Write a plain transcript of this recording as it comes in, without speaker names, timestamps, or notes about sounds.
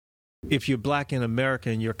if you're black in America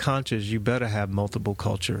and you're conscious, you better have multiple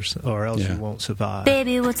cultures, or else you won't survive.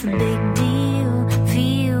 Baby, what's the big deal?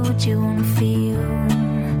 Feel what you wanna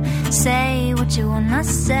feel. Say what you wanna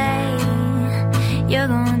say. You're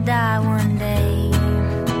gonna die one day.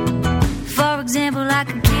 For example, I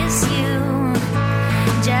could kiss you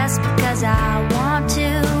just because I want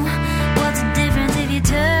to. What's the difference if you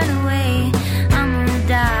turn away? I'm gonna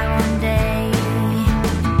die one day.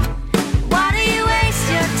 Why do you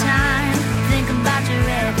waste your time? Think about your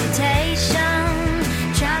reputation,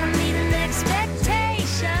 trying to meet an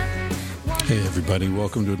expectation. Hey everybody,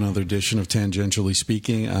 welcome to another edition of Tangentially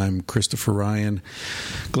Speaking. I'm Christopher Ryan.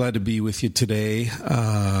 Glad to be with you today.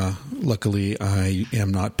 Luckily, I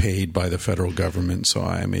am not paid by the federal government, so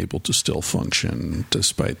I am able to still function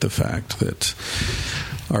despite the fact that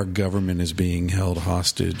our government is being held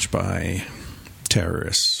hostage by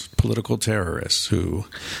terrorists, political terrorists who,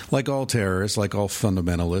 like all terrorists, like all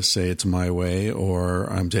fundamentalists, say it's my way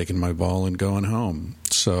or I'm taking my ball and going home.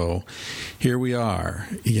 So here we are.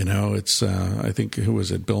 You know, it's, I think, who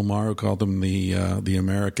was it? Bill Maher who called them the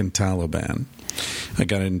American Taliban. I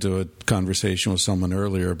got into a conversation with someone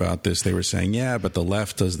earlier about this. They were saying, yeah, but the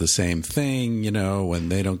left does the same thing, you know, when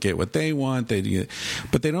they don't get what they want.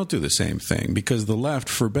 But they don't do the same thing because the left,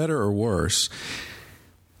 for better or worse,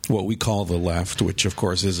 what we call the left, which of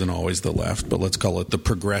course isn't always the left, but let's call it the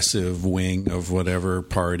progressive wing of whatever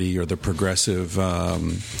party or the progressive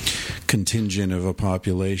contingent of a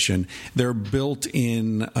population, they're built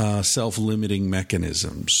in self-limiting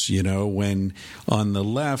mechanisms. You know, when on the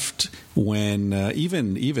left, when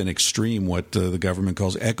even extreme, what the government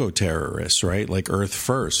calls eco-terrorists, right? Like Earth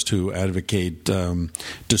First, who advocate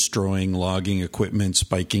destroying logging equipment,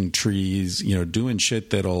 spiking trees, you know, doing shit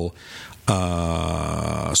that'll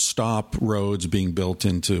stop roads being built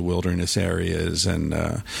into wilderness areas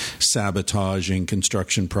and sabotaging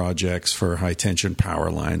construction projects for high-tension power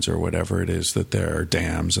lines or whatever it is that there are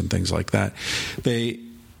dams and things like that.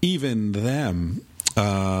 Even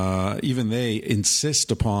they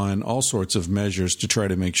insist upon all sorts of measures to try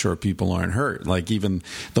to make sure people aren't hurt. Like even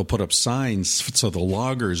they'll put up signs so the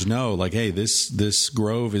loggers know, like, hey, this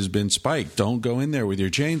grove has been spiked. Don't go in there with your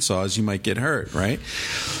chainsaws. You might get hurt, right?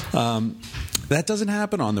 That doesn't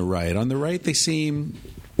happen on the right. On the right, they seem...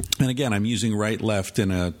 And again, I'm using right-left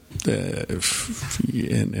in a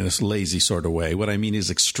lazy sort of way. What I mean is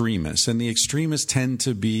extremists. And the extremists tend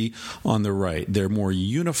to be on the right. They're more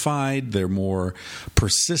unified. They're more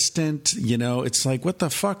persistent. You know, it's like, what the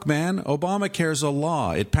fuck, man? Obamacare's a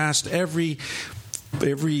law. It passed every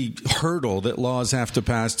hurdle that laws have to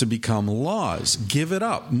pass to become laws. Give it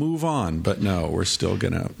up. Move on. But no, we're still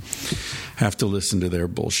going to have to listen to their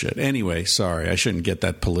bullshit. Anyway, sorry, I shouldn't get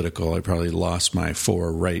that political. I probably lost my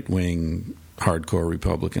 4 right-wing hardcore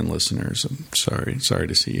Republican listeners. I'm sorry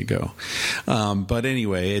to see you go. But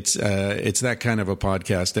anyway, it's that kind of a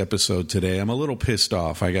podcast episode today. I'm a little pissed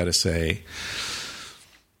off, I got to say.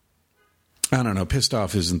 I don't know. Pissed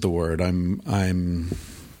off isn't the word. I'm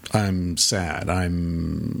sad.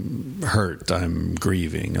 I'm hurt. I'm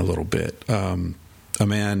grieving a little bit. A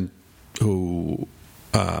man who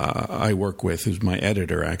I work with, who's my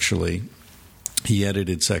editor, actually, he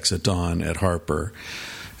edited Sex at Dawn at Harper,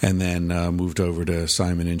 and then moved over to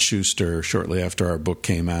Simon & Schuster shortly after our book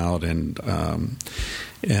came out, and I'm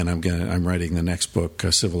writing the next book,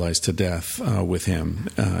 Civilized to Death, with him.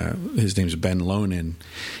 His name's Ben Lonin.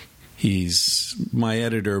 He's my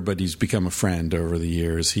editor, but he's become a friend over the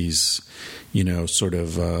years. He's, you know, sort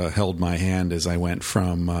of held my hand as I went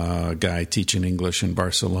from a guy teaching English in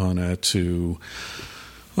Barcelona to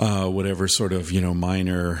whatever sort of, you know,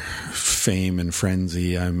 minor fame and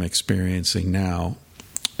frenzy I'm experiencing now,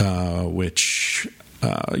 which,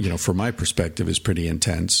 you know, from my perspective is pretty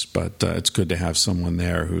intense. But it's good to have someone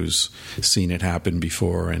there who's seen it happen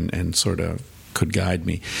before and sort of could guide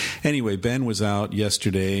me. Anyway, Ben was out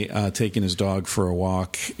yesterday taking his dog for a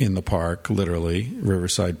walk in the park, literally,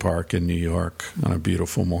 Riverside Park in New York on a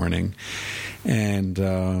beautiful morning.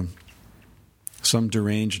 And some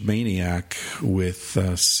deranged maniac with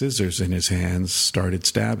scissors in his hands started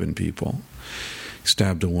stabbing people.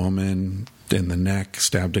 Stabbed a woman in the neck,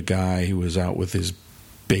 stabbed a guy who was out with his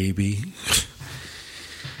baby.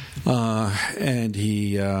 And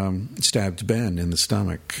he stabbed Ben in the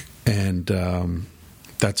stomach. And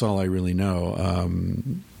that's all I really know.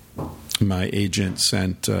 My agent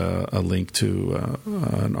sent a link to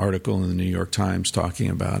an article in the New York Times talking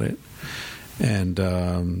about it.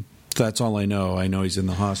 And that's all I know. I know he's in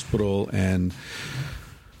the hospital, and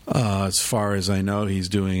as far as I know, he's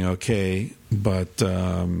doing okay. But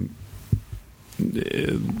who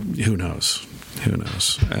knows? Who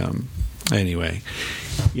knows? Anyway,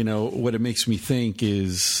 what it makes me think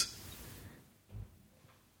is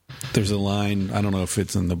there's a line, I don't know if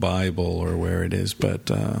it's in the Bible or where it is, but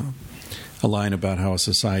a line about how a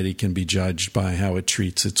society can be judged by how it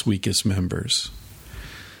treats its weakest members.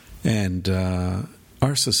 And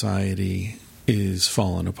our society is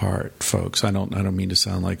falling apart, folks. I don't mean to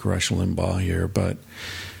sound like Rush Limbaugh here, but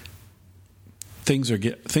things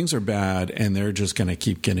are bad, and they're just going to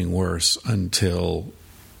keep getting worse until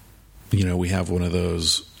we have one of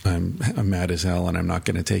those I'm mad as hell and I'm not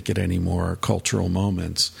going to take it anymore cultural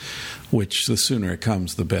moments, which the sooner it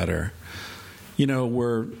comes, the better.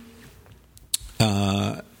 We're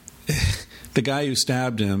the guy who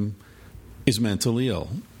stabbed him is mentally ill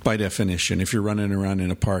by definition. If you're running around in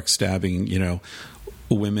a park stabbing,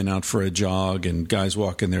 women out for a jog and guys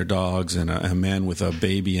walking their dogs and a man with a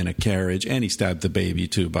baby in a carriage, and he stabbed the baby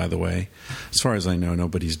too, by the way. As far as I know,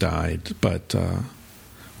 nobody's died, but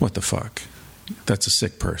what the fuck? That's a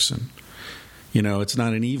sick person. It's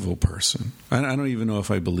not an evil person. I don't even know if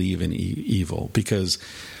I believe in evil, because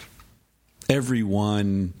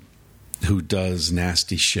everyone who does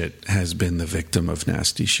nasty shit has been the victim of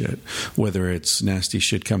nasty shit, whether it's nasty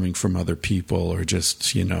shit coming from other people or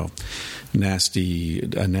just, a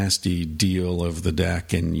nasty deal of the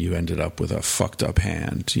deck and you ended up with a fucked up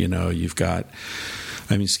hand. You've got,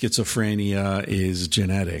 schizophrenia is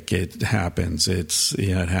genetic. It happens. It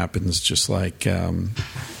happens just like,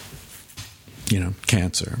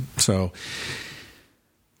 cancer. So,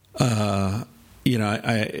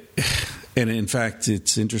 and in fact,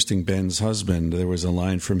 it's interesting, Ben's husband, there was a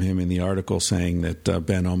line from him in the article saying that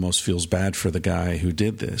Ben almost feels bad for the guy who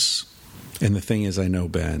did this. And the thing is, I know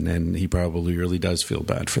Ben, and he probably really does feel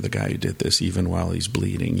bad for the guy who did this, even while he's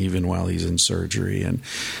bleeding, even while he's in surgery and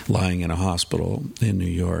lying in a hospital in New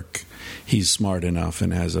York. He's smart enough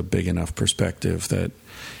and has a big enough perspective that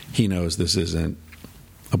he knows this isn't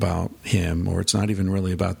about him, or it's not even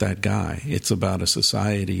really about that guy. It's about a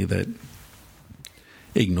society that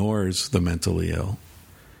ignores the mentally ill.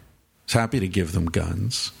 It's happy to give them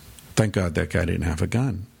guns. Thank God that guy didn't have a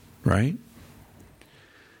gun, right?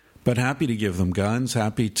 But happy to give them guns,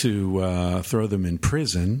 happy to throw them in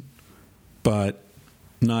prison, but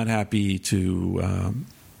not happy to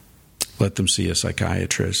let them see a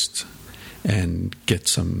psychiatrist and get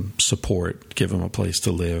some support, give them a place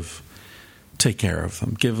to live, take care of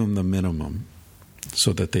them, give them the minimum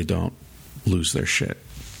so that they don't lose their shit.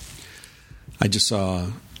 I just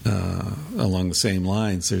saw, along the same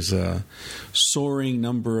lines, there's a soaring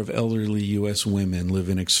number of elderly U.S. women live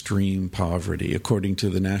in extreme poverty. According to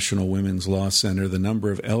the National Women's Law Center, the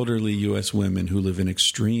number of elderly U.S. women who live in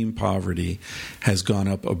extreme poverty has gone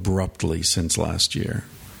up abruptly since last year.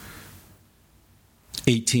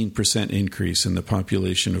 18% increase in the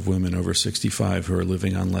population of women over 65 who are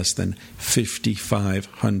living on less than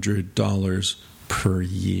 $5,500 per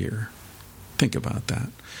year. Think about that.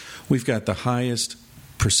 We've got the highest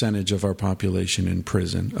percentage of our population in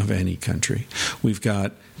prison of any country. We've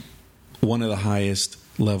got one of the highest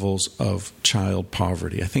levels of child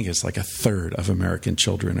poverty. I think it's like a third of American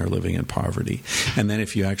children are living in poverty. And then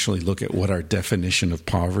if you actually look at what our definition of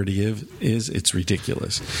poverty is, it's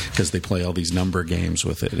ridiculous, because they play all these number games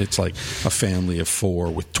with it. It's like a family of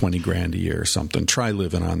 4 with 20 grand a year or something. Try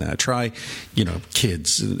living on that. Try,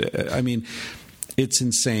 kids. I mean, it's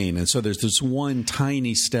insane. And so there's this one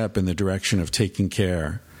tiny step in the direction of taking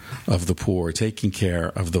care of the poor, taking care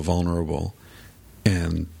of the vulnerable.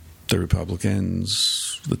 And the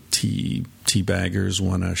Republicans, the teabaggers,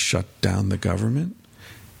 want to shut down the government,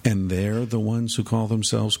 and they're the ones who call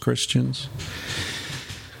themselves Christians.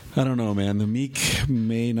 I don't know, man. The meek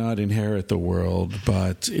may not inherit the world,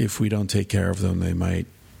 but if we don't take care of them, they might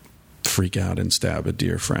freak out and stab a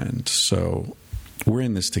dear friend. So we're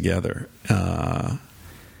in this together.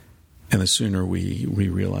 And the sooner we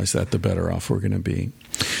realize that, the better off we're going to be.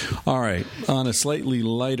 All right, on a slightly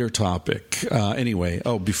lighter topic.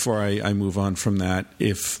 Before I move on from that,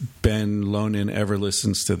 if Ben Lonin ever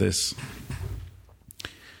listens to this,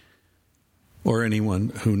 or anyone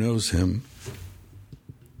who knows him,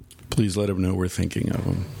 please let him know we're thinking of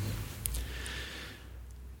him.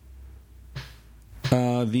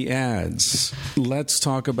 The ads. Let's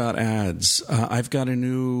talk about ads. I've got a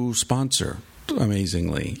new sponsor.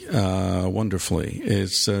 Amazingly, wonderfully.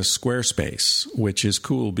 It's Squarespace, which is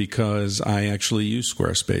cool because I actually use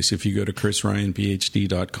Squarespace. If you go to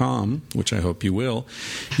chrisryanphd.com, which I hope you will,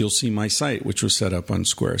 you'll see my site, which was set up on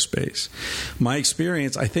Squarespace. My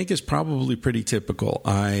experience, I think, is probably pretty typical.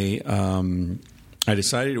 I I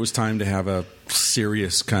decided it was time to have a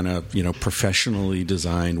serious kind of, professionally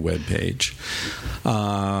designed web page.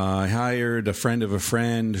 I hired a friend of a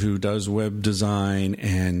friend who does web design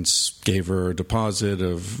and gave her a deposit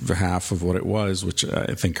of half of what it was, which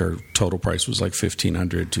I think her total price was like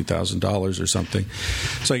 $1,500, $2,000 or something.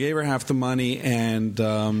 So I gave her half the money, and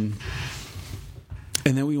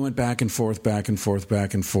then we went back and forth,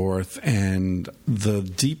 and the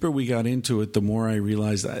deeper we got into it, the more I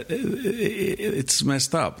realized that it's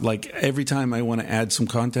messed up. Like, every time I want to add some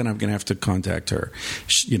content, I'm going to have to contact her.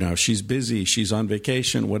 She's busy, she's on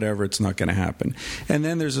vacation, whatever, it's not going to happen. And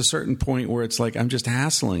then there's a certain point where it's like I'm just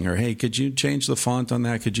hassling her. Hey, could you change the font on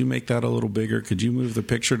that? Could you make that a little bigger? Could you move the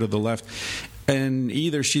picture to the left? And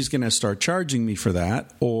either she's going to start charging me for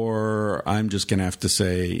that, or I'm just going to have to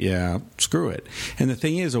say, yeah, screw it. And the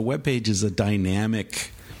thing is, a web page is a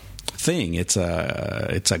dynamic thing. It's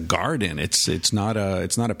a garden. It's not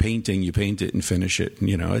a painting. You paint it and finish it.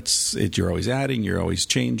 You're always adding. You're always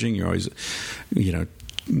changing. You're always,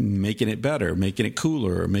 making it better, making it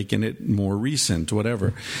cooler, making it more recent,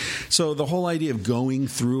 whatever. So the whole idea of going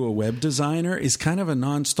through a web designer is kind of a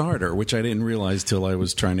non-starter, which I didn't realize till I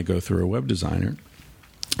was trying to go through a web designer.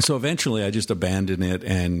 So eventually I just abandoned it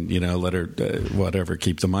and, let her,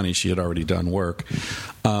 keep the money. She had already done work.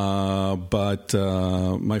 But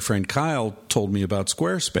my friend Kyle told me about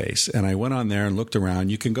Squarespace, and I went on there and looked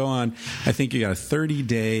around. You can go on, I think you got a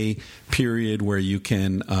 30-day period where you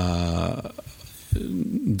can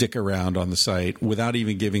dick around on the site without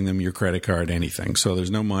even giving them your credit card, anything. So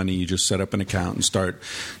there's no money. You just set up an account and start,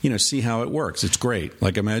 see how it works. It's great.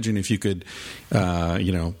 Like, imagine if you could,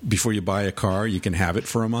 before you buy a car, you can have it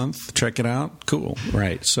for a month. Check it out. Cool.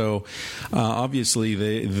 Right. So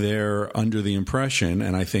obviously they're under the impression,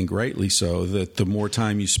 and I think rightly so, that the more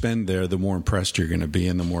time you spend there, the more impressed you're going to be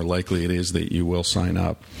and the more likely it is that you will sign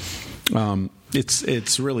up.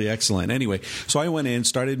 It's really excellent. Anyway, so I went in,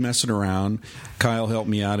 started messing around. Kyle helped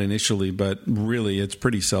me out initially, but really it's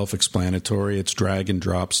pretty self-explanatory. It's drag and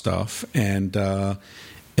drop stuff, and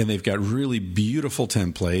they've got really beautiful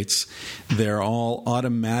templates. They're all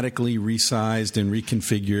automatically resized and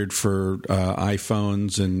reconfigured for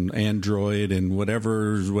iPhones and Android and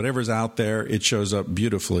whatever's out there. It shows up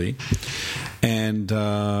beautifully, and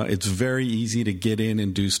it's very easy to get in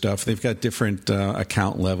and do stuff. They've got different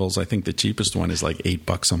account levels. I think the cheapest one is like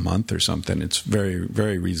 $8 a month or something. It's very,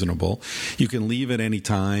 very reasonable. You can leave at any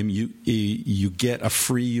time. You get a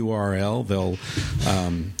free URL. They'll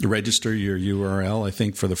register your URL, I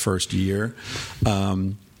think, for the first year.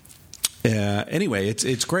 Anyway,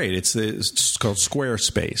 it's great. It's called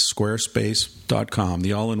Squarespace, squarespace.com,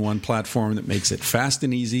 the all-in-one platform that makes it fast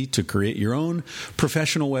and easy to create your own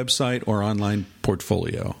professional website or online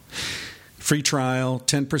portfolio. Free trial,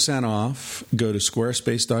 10% off. Go to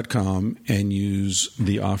squarespace.com and use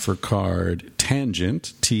the offer card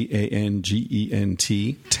TANGENT, TANGENT,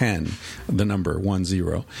 10, the number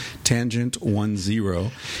 10, TANGENT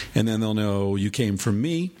 10, and then they'll know you came from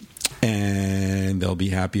me, and they'll be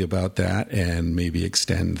happy about that and maybe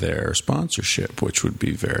extend their sponsorship, which would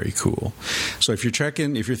be very cool. So if you're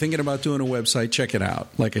thinking about doing a website, check it out.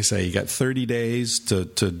 Like I say, you got 30 days to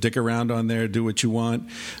dick around on there, do what you want,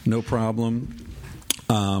 no problem.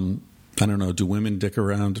 I don't know, do women dick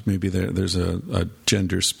around? Maybe there's a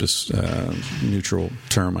gender neutral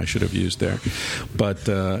term I should have used there. But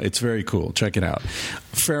it's very cool. Check it out.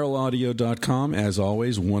 feralaudio.com, as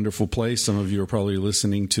always, wonderful place. Some of you are probably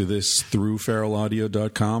listening to this through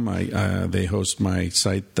feralaudio.com. They host my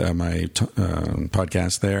site, my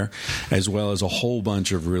podcast there, as well as a whole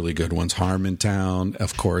bunch of really good ones. Harmontown,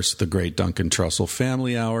 of course, the great Duncan Trussell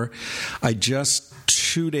Family Hour. I just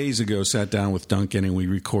 2 days ago sat down with Duncan and we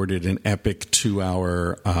recorded an epic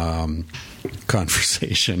 2-hour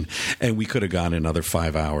conversation, and we could have gone another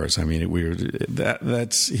 5 hours. I mean,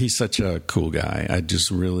 he's such a cool guy. I just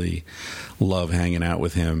really love hanging out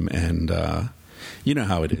with him, and you know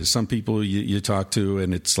how it is. Some people you talk to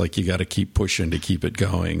and it's like you got to keep pushing to keep it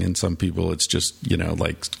going, and some people it's just,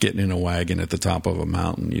 like getting in a wagon at the top of a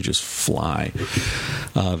mountain. You just fly.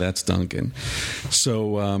 That's Duncan.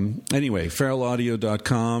 So anyway,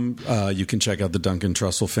 feralaudio.com. You can check out the Duncan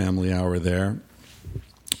Trussell Family Hour there.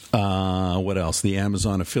 What else? The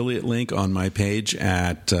Amazon affiliate link on my page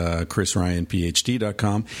at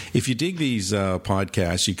chrisryanphd.com. If you dig these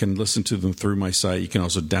podcasts, you can listen to them through my site. You can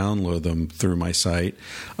also download them through my site.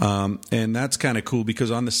 And that's kind of cool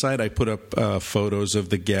because on the site I put up photos of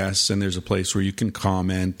the guests, and there's a place where you can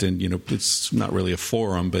comment. And, it's not really a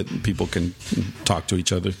forum, but people can talk to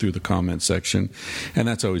each other through the comment section. And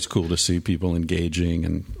that's always cool to see people engaging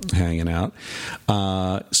and hanging out.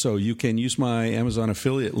 So you can use my Amazon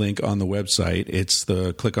affiliate link on the website. It's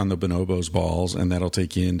click on the Bonobos balls, and that'll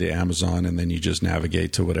take you into Amazon, and then you just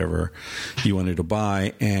navigate to whatever you wanted to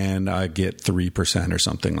buy, and I get 3% or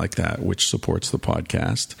something like that, which supports the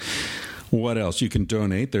podcast. What else? You can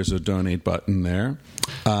donate. There's a donate button there.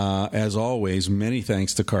 As always, many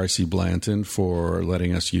thanks to Carsey Blanton for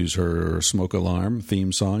letting us use her Smoke Alarm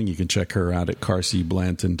theme song. You can check her out at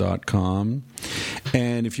carseyblanton.com.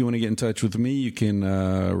 And if you want to get in touch with me, you can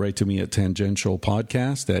write to me at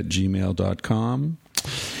tangentialpodcast@gmail.com.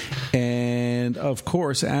 And, of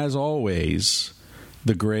course, as always,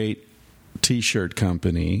 the great T-shirt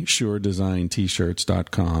company,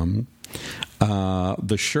 SureDesignT-shirts.com.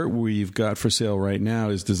 The shirt we've got for sale right now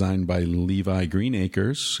is designed by Levi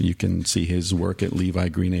Greenacres. You can see his work at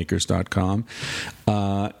levigreenacres.com.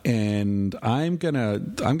 And I'm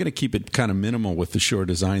gonna keep it kind of minimal with the Sure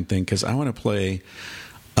Design thing, because I want to play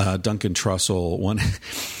Duncan Trussell one.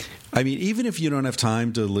 I mean, even if you don't have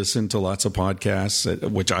time to listen to lots of podcasts,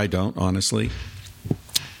 which I don't, honestly,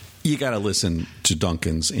 you got to listen to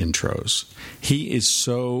Duncan's intros. He is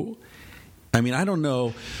so... I mean, I don't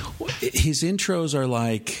know. His intros are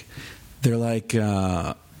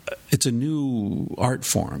it's a new art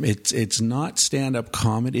form. It's not stand-up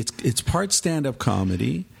comedy. It's part stand-up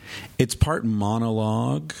comedy. It's part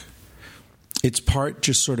monologue. It's part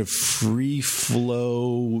just sort of free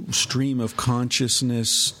flow stream of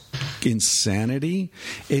consciousness insanity.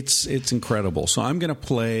 It's incredible. So I'm going to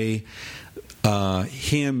play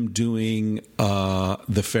him doing the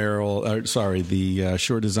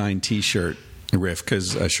Sure Design T-shirt riff,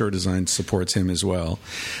 because Sure Design supports him as well.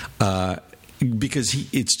 Because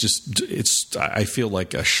I feel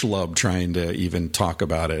like a schlub trying to even talk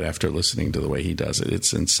about it after listening to the way he does it.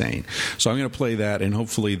 It's insane. So I'm going to play that, and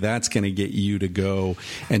hopefully that's going to get you to go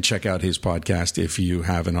and check out his podcast if you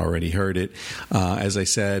haven't already heard it. As I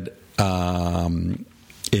said,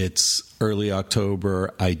 it's early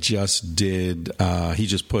October. I just did, he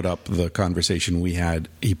just put up the conversation we had.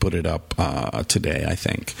 He put it up today, I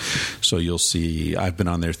think. So you'll see, I've been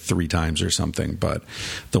on there 3 times or something, but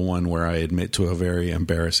the one where I admit to a very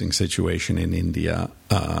embarrassing situation in India,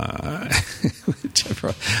 I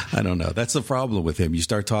don't know. That's the problem with him. You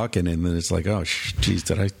start talking and then it's like, oh, geez,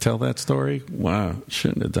 did I tell that story? Wow,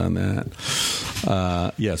 shouldn't have done that.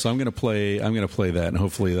 So I'm going to play that, and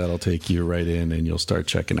hopefully that'll take you right in and you'll start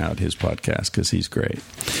checking out his podcast, because he's great.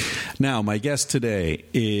 Now, my guest today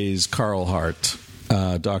is Carl Hart,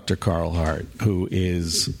 Dr. Carl Hart, who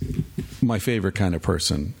is my favorite kind of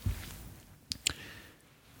person.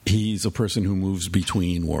 He's a person who moves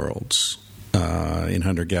between worlds. In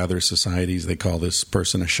hunter-gatherer societies, they call this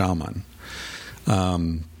person a shaman.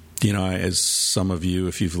 As some of you,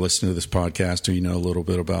 if you've listened to this podcast or you know a little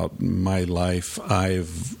bit about my life,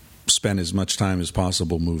 I've spent as much time as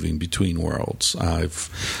possible moving between worlds.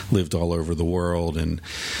 I've lived all over the world and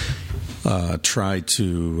tried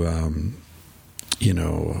to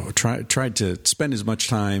spend as much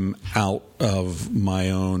time out of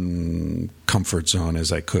my own comfort zone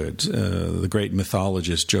as I could. The great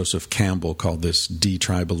mythologist Joseph Campbell called this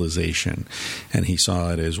detribalization, and he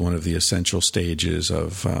saw it as one of the essential stages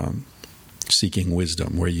of seeking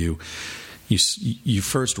wisdom, where you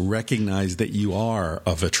first recognize that you are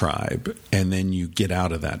of a tribe, and then you get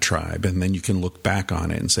out of that tribe, and then you can look back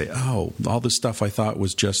on it and say, oh, all this stuff I thought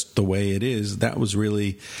was just the way it is, that was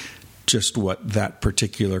really just what that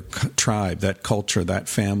particular tribe, that culture, that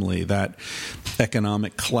family, that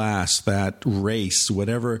economic class, that race,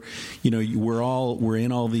 whatever, we're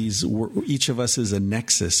in all these, each of us is a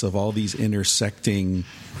nexus of all these intersecting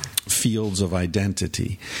fields of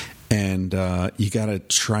identity. And you got to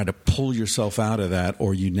try to pull yourself out of that,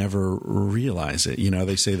 or you never realize it.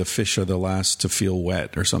 They say the fish are the last to feel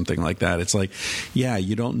wet or something like that. It's like, yeah,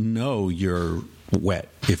 you don't know you're wet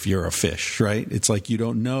if you're a fish, right? It's like you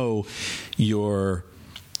don't know you're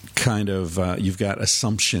kind of you've got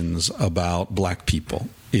assumptions about black people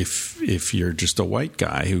if you're just a white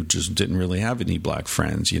guy who just didn't really have any black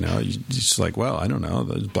friends. You're just like, well, I don't know,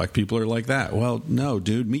 those black people are like that. Well, no,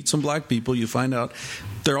 dude, meet some black people, you find out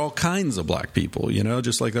there are all kinds of black people,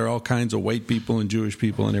 just like there are all kinds of white people and Jewish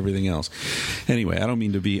people and everything else. Anyway, I don't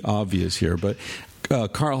mean to be obvious here, but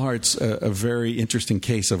Carl Hart's a very interesting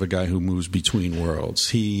case of a guy who moves between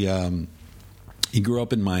worlds. He grew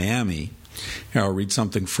up in Miami. Here, I'll read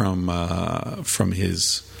something from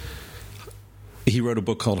his he wrote a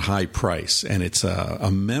book called High Price, and it's a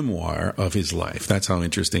memoir of his life. That's how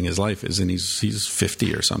interesting his life is. And he's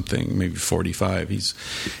 50 or something, maybe 45.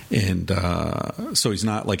 So he's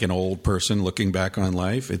not like an old person looking back on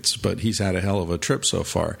life. But he's had a hell of a trip so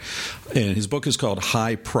far. And his book is called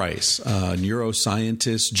High Price, a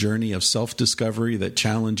neuroscientist's journey of self-discovery that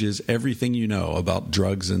challenges everything you know about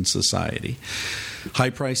drugs and society.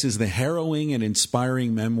 High Price is the harrowing and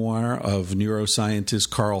inspiring memoir of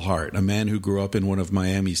neuroscientist Carl Hart, a man who grew up in one of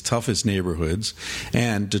Miami's toughest neighborhoods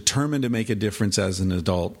and, determined to make a difference as an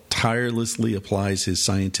adult, tirelessly applies his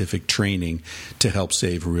scientific training to help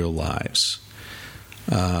save real lives.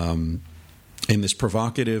 In this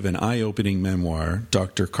provocative and eye-opening memoir,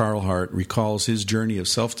 Dr. Carl Hart recalls his journey of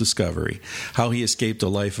self-discovery, how he escaped a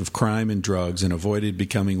life of crime and drugs and avoided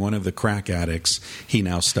becoming one of the crack addicts he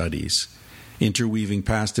now studies. Interweaving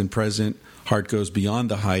past and present, Hart goes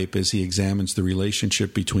beyond the hype as he examines the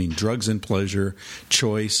relationship between drugs and pleasure,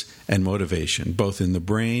 choice, and motivation, both in the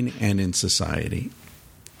brain and in society.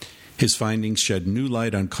 His findings shed new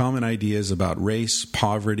light on common ideas about race,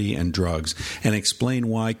 poverty, and drugs, and explain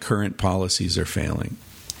why current policies are failing.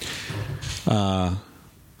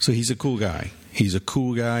 So he's a cool guy. He's a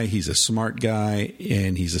cool guy, he's a smart guy,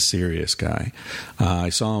 and he's a serious guy. I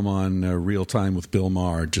saw him on Real Time with Bill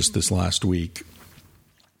Maher just this last week,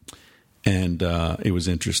 and it was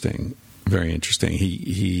interesting, very interesting.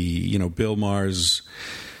 He Bill Maher's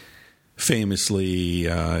famously,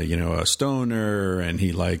 a stoner, and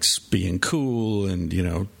he likes being cool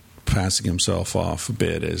and, passing himself off a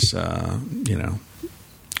bit as,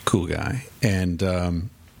 cool guy. And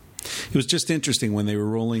it was just interesting when they were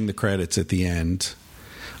rolling the credits at the end.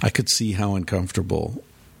 I could see how uncomfortable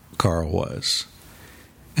Carl was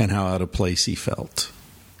and how out of place he felt.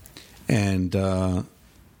 And not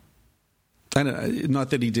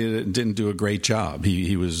that he didn't do a great job.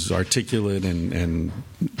 He was articulate and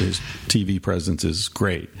his TV presence is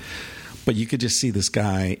great. But you could just see this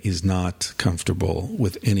guy is not comfortable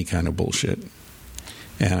with any kind of bullshit.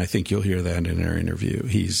 And I think you'll hear that in our interview.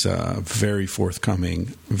 He's very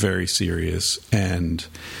forthcoming, very serious, and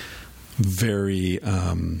very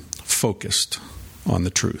focused on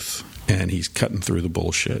the truth. And he's cutting through the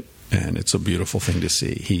bullshit. And it's a beautiful thing to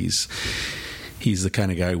see. He's the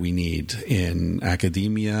kind of guy we need in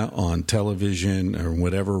academia, on television, or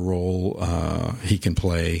whatever role he can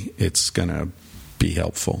play. It's going to be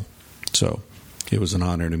helpful. So it was an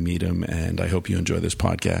honor to meet him, and I hope you enjoy this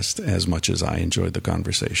podcast as much as I enjoyed the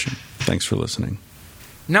conversation. Thanks for listening.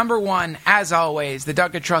 Number one, as always, the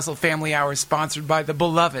Doug Trussell Family Hour is sponsored by the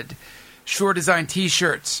beloved Shore Design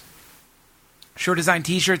T-shirts. Shore Design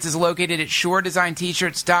T-shirts is located at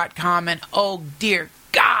shoredesignt-shirts.com, and oh dear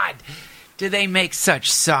God, do they make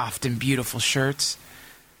such soft and beautiful shirts.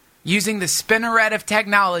 Using the spinneret of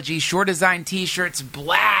technology, Shore Design T-shirts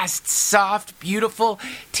blast soft, beautiful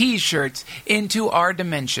T-shirts into our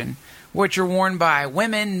dimension, which are worn by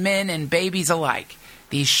women, men, and babies alike.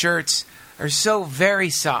 These shirts are so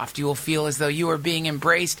very soft you will feel as though you are being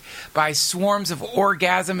embraced by swarms of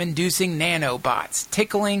orgasm-inducing nanobots,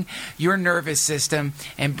 tickling your nervous system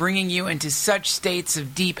and bringing you into such states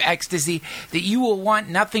of deep ecstasy that you will want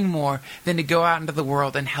nothing more than to go out into the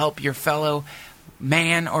world and help your fellow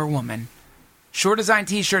man or woman.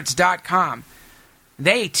 ShoreDesignT-shirts.com.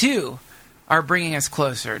 They, too, are bringing us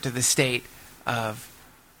closer to the state of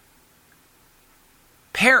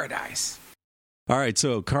paradise. All right,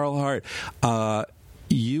 so Carl Hart,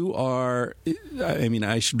 you are,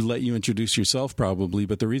 I should let you introduce yourself probably,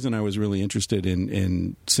 but the reason I was really interested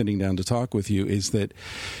in sitting down to talk with you is that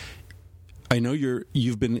I know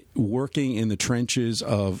you've been working in the trenches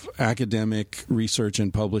of academic research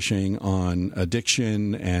and publishing on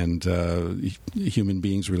addiction and human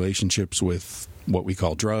beings' relationships with what we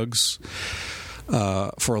call drugs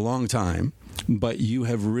for a long time. But you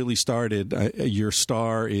have really started, your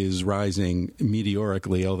star is rising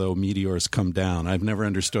meteorically, although meteors come down. I've never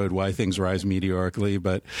understood why things rise meteorically,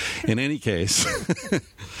 but in any case...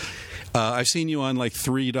 I've seen you on like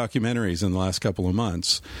 3 documentaries in the last couple of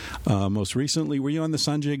months. Most recently, were you on the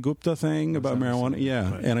Sanjay Gupta thing about marijuana?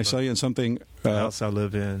 Yeah, right. And I saw you in something... The House I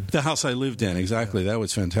Lived In. The House I Lived In, exactly. That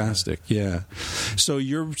was fantastic, yeah. So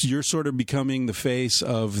you're sort of becoming the face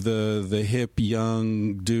of the hip,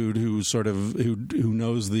 young dude who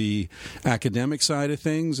knows the academic side of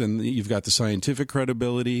things, and you've got the scientific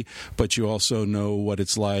credibility, but you also know what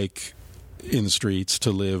it's like in the streets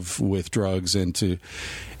to live with drugs and to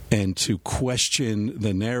question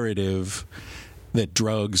the narrative that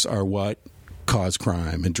drugs are what cause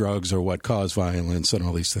crime, and drugs are what cause violence, and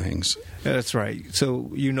all these things. Yeah, that's right. So,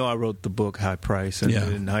 I wrote the book High Price, and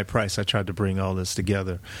in High Price I tried to bring all this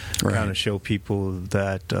together, kind of show people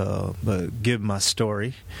that, give my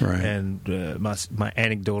story and my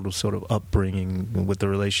anecdotal sort of upbringing with the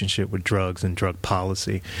relationship with drugs and drug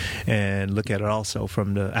policy, and look at it also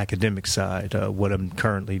from the academic side, what I'm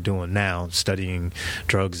currently doing now, studying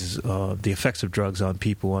drugs, the effects of drugs on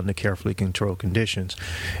people under carefully controlled conditions,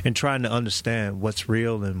 and trying to understand what's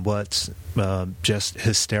real and what's just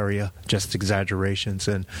hysteria, just exaggerations.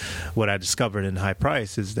 And what I discovered in High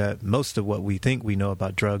Price is that most of what we think we know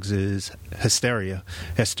about drugs is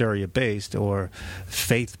hysteria-based or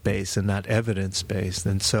faith-based and not evidence-based.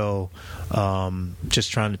 And so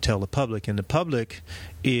just trying to tell the public, and the public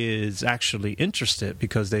is actually interested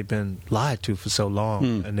because they've been lied to for so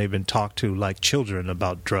long, and they've been talked to like children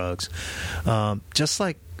about drugs. Just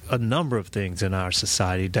like a number of things in our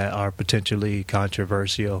society that are potentially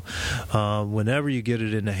controversial. Whenever you get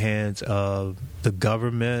it in the hands of the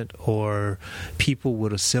government or people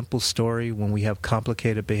with a simple story, when we have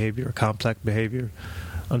complicated behavior or complex behavior,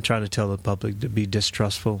 I'm trying to tell the public to be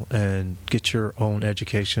distrustful and get your own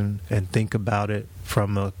education and think about it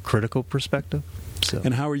from a critical perspective. So.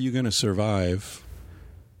 And how are you going to survive?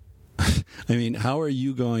 I mean, how are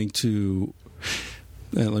you going to...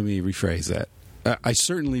 let me rephrase that. I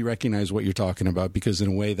certainly recognize what you're talking about, because in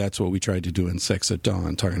a way that's what we tried to do in Sex at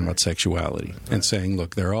Dawn, talking about sexuality and saying,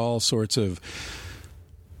 look, there are all sorts of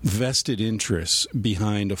vested interests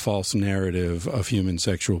behind a false narrative of human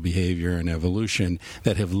sexual behavior and evolution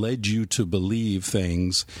that have led you to believe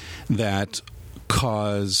things that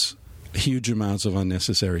cause huge amounts of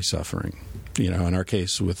unnecessary suffering. In our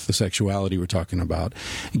case with the sexuality, we're talking about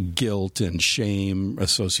guilt and shame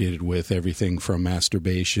associated with everything from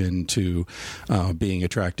masturbation to being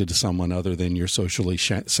attracted to someone other than your socially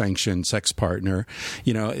sanctioned sex partner.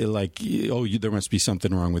 There must be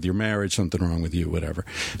something wrong with your marriage, something wrong with you, whatever.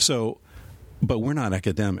 So, but we're not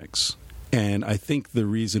academics. And I think the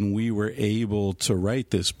reason we were able to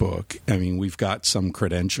write this book, I mean, we've got some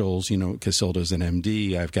credentials. Casilda's an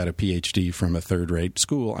MD. I've got a PhD from a third-rate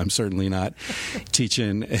school. I'm certainly not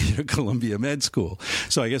teaching at Columbia Med School.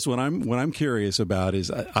 So I guess what I'm curious about is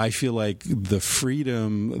I feel like the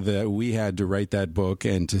freedom that we had to write that book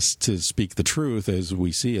and to speak the truth, as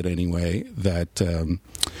we see it anyway, that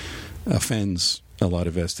offends a lot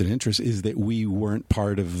of vested interests, is that we weren't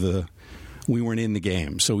we weren't in the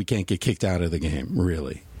game, so we can't get kicked out of the game,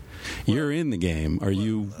 really. You're in the game. Are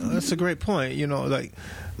you... That's a great point.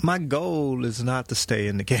 My goal is not to stay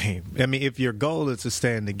in the game. I mean, if your goal is to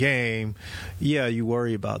stay in the game, yeah, you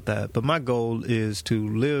worry about that. But my goal is to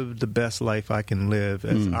live the best life I can live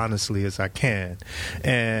as honestly as I can.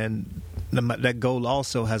 And that goal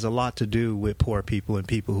also has a lot to do with poor people and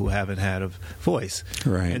people who haven't had a voice.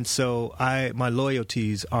 Right. And so my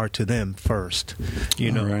loyalties are to them first.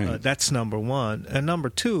 That's number one. And number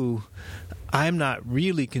two, I'm not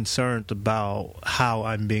really concerned about how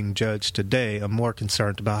I'm being judged today. I'm more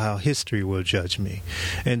concerned about how history will judge me.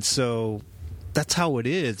 And so that's how it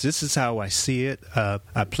is. This is how I see it.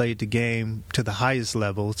 I played the game to the highest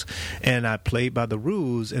levels, and I played by the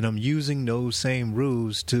rules, and I'm using those same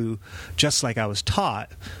rules to, just like I was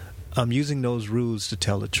taught, I'm using those rules to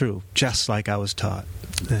tell the truth, just like I was taught.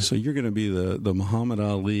 So you're going to be the Muhammad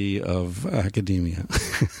Ali of academia.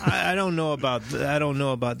 I don't know about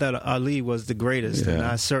that. Ali was the greatest, and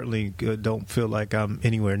I certainly don't feel like I'm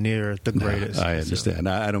anywhere near the greatest. I understand.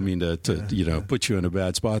 So. I don't mean to put you in a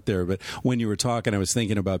bad spot there, but when you were talking, I was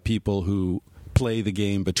thinking about people who play the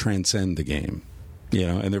game but transcend the game.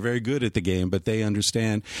 And they're very good at the game, but they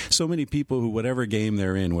understand. So many people who, whatever game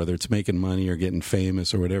they're in, whether it's making money or getting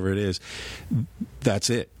famous or whatever it is,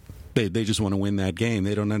 that's it. They just want to win that game.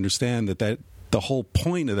 They don't understand that the whole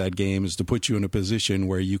point of that game is to put you in a position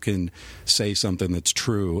where you can say something that's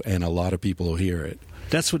true, and a lot of people will hear it.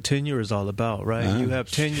 That's what tenure is all about, right? You have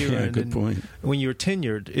tenure. Yeah, good point. When you're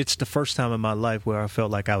tenured, it's the first time in my life where I felt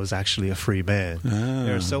like I was actually a free man.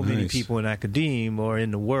 There are so many people in academia or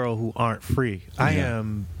in the world who aren't free. I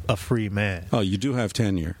am a free man. Oh, you do have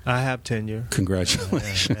tenure. I have tenure.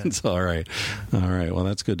 Congratulations. All right. Well,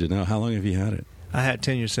 that's good to know. How long have you had it? I had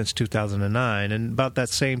tenure since 2009, and about that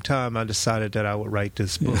same time, I decided that I would write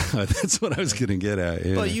this book. Yeah, that's what I was going to get at.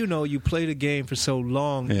 Yeah. But you play the game for so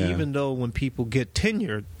long, even though when people get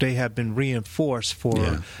tenured, they have been reinforced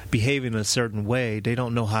for behaving a certain way. They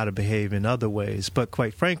don't know how to behave in other ways. But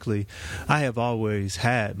quite frankly, I have always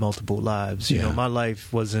had multiple lives. My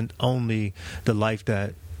life wasn't only the life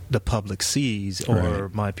that the public sees or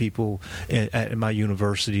my people at my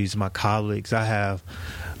universities, my colleagues. I have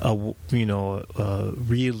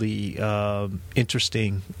really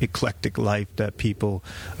interesting, eclectic life that people,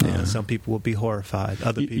 some people will be horrified.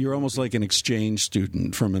 Other people, you're almost like an exchange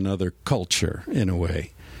student from another culture in a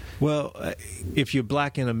way. Well, if you're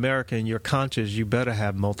black in America and you're conscious, you better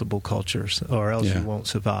have multiple cultures, or else you won't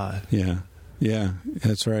survive. Yeah,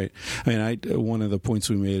 that's right. I mean, one of the points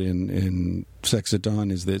we made in Sex at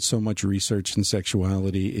Dawn is that so much research in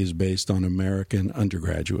sexuality is based on American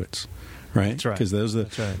undergraduates. Right? That's right.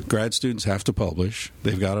 Because grad students have to publish.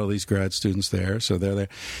 They've got all these grad students there, so they're there.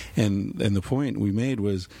 And the point we made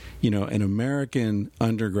was, an American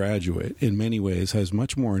undergraduate in many ways has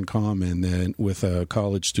much more in common than with a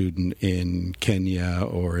college student in Kenya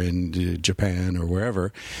or in Japan or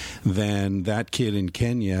wherever than that kid in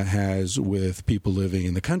Kenya has with people living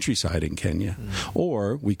in the countryside in Kenya.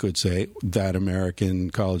 Or we could say that American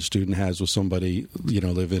college student has with somebody,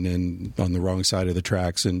 living on the wrong side of the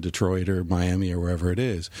tracks in Detroit or Miami or wherever it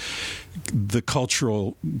is. The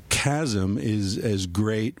cultural chasm is as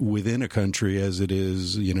great within a country as it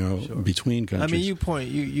is, between countries. I mean,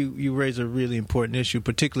 you raise a really important issue,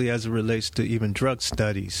 particularly as it relates to even drug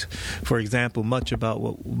studies. For example, much about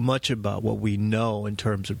what we know in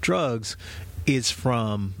terms of drugs is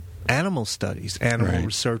from animal studies, animal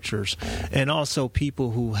researchers, and also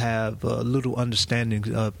people who have little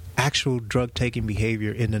understanding of actual drug-taking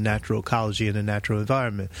behavior in the natural ecology and the natural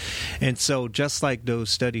environment. And so just like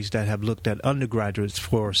those studies that have looked at undergraduates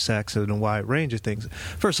for sex and a wide range of things,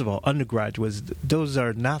 first of all, undergraduates, those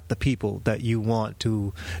are not the people that you want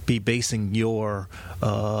to be basing your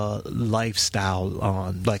lifestyle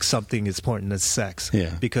on, like something as important as sex,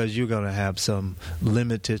 because you're going to have some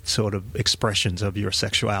limited sort of expressions of your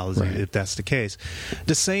sexuality, if that's the case.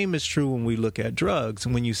 The same is true when we look at drugs.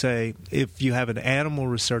 And when you say, if you have an animal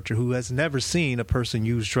researcher who has never seen a person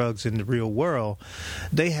use drugs in the real world,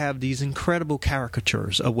 they have these incredible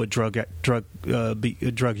caricatures of what drug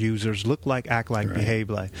users look like, act like, behave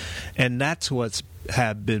like. And that's what's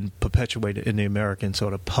have been perpetuated in the American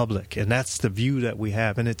sort of public. And that's the view that we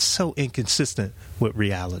have. And it's so inconsistent with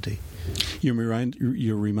reality. You're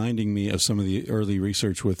reminding me of some of the early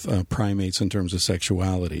research with primates in terms of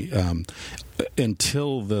sexuality.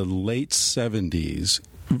 Until the late 70s,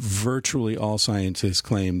 virtually all scientists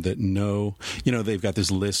claim that they've got this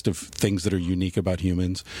list of things that are unique about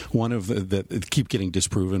humans. One of that keep getting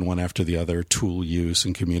disproven one after the other: tool use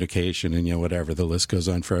and communication, and whatever. The list goes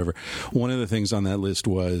on forever. One of the things on that list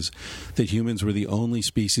was that humans were the only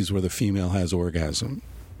species where the female has orgasm.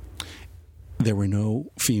 There were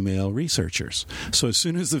no female researchers. So as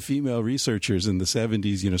soon as the female researchers in the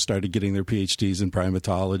 70s, started getting their PhDs in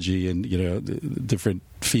primatology and, different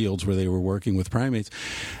fields where they were working with primates,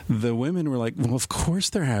 the women were like, well, of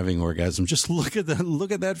course they're having orgasm. Just look at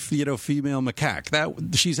that, female macaque.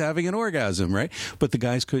 That she's having an orgasm, right? But the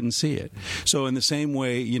guys couldn't see it. So in the same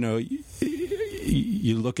way,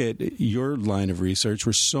 you look at your line of research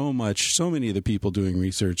where so many of the people doing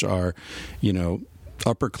research are,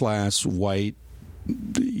 upper class, white,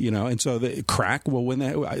 and so the crack. Well, when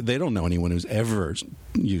they don't know anyone who's ever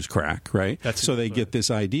used crack, right? So they get this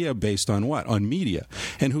idea based on what? On media,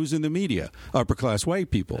 and who's in the media? Upper class white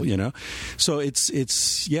people, So I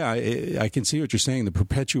can see what you're saying. The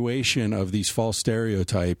perpetuation of these false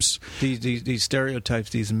stereotypes. These stereotypes,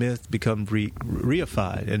 these myths become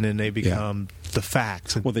reified, and then they become the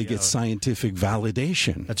facts. Well, they get scientific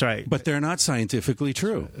validation. That's right. But they're not scientifically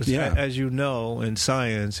true. As you know, in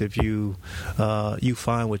science, if you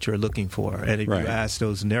find what you're looking for, and if you ask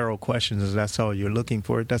those narrow questions and that's all you're looking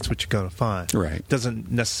for, that's what you're going to find. Right. Doesn't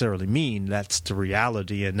necessarily mean that's the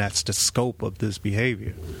reality and that's the scope of this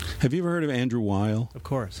behavior. Have you ever heard of Andrew Weil? Of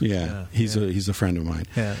course. Yeah. He's a friend of mine.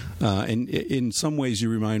 Yeah. And in some ways, you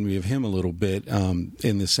remind me of him a little bit,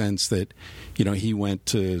 in the sense that, he went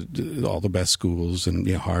to all the best schools and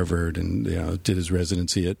Harvard, and did his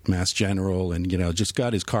residency at Mass General, and just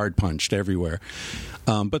got his card punched everywhere.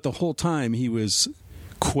 But the whole time he was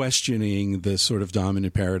questioning the sort of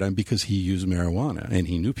dominant paradigm because he used marijuana and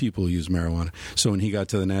he knew people who used marijuana. So when he got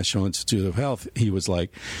to the National Institute of Health, he was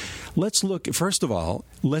like, first of all,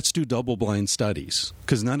 let's do double-blind studies,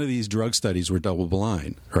 because none of these drug studies were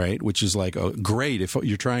double-blind, right? Which is like, great if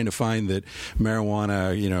you're trying to find that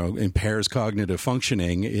marijuana, impairs cognitive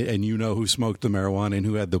functioning, and who smoked the marijuana and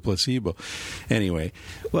who had the placebo. Anyway.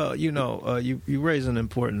 Well, you raise an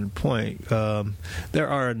important point. There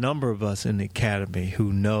are a number of us in the academy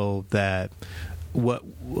who know that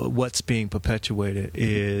what's being perpetuated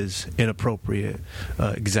is inappropriate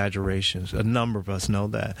exaggerations. A number of us know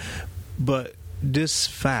that. But this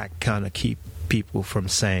fact kind of keep people from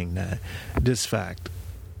saying that. This fact,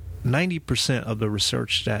 90% of the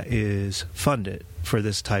research that is funded for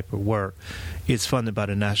this type of work is funded by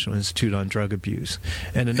the National Institute on Drug Abuse.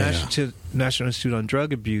 And the National Institute on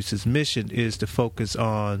Drug Abuse's mission is to focus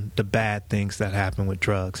on the bad things that happen with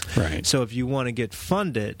drugs. Right. So if you want to get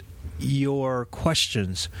funded, your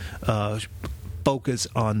questions focus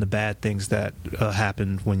on the bad things that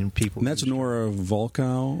happen when people... And that's Nora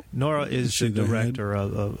Volkow? Nora is the director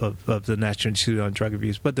of the National Institute on Drug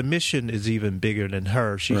Abuse, but the mission is even bigger than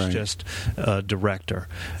her. She's just a director.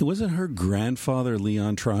 Wasn't her grandfather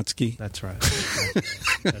Leon Trotsky? That's right.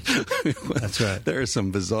 That's right. There are some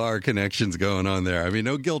bizarre connections going on there. I mean,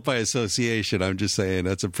 no guilt by association. I'm just saying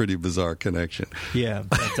that's a pretty bizarre connection. Yeah,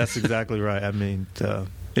 that's exactly right. I mean...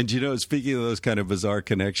 And speaking of those kind of bizarre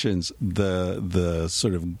connections, the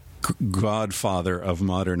sort of godfather of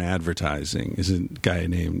modern advertising is a guy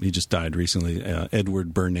named, he just died recently,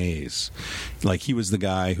 Edward Bernays. Like, he was the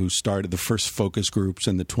guy who started the first focus groups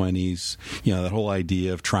in the 1920s, that whole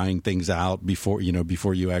idea of trying things out before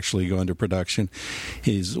you actually go into production.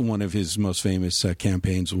 One of his most famous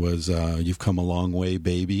campaigns was You've Come a Long Way,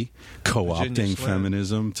 Baby, co-opting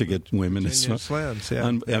feminism to get women to smoke. Slams, yeah.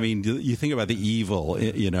 I mean, you think about the evil,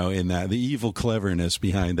 in that, the evil cleverness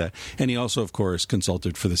behind that. And he also, of course,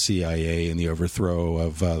 consulted for the CIA and the overthrow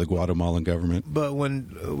of the Guatemalan government. But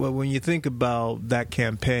when you think about that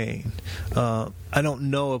campaign, I don't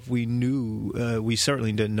know if we knew. We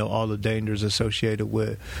certainly didn't know all the dangers associated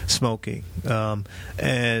with smoking. But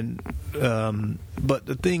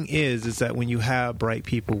the thing is that when you have bright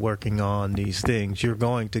people working on these things, you're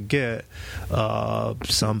going to get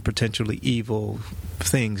some potentially evil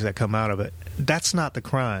things that come out of it. That's not the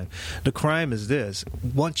crime. The crime is this: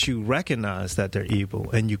 once you recognize that they're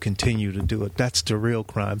evil and you continue to do it, that's the real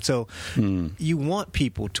crime. So you want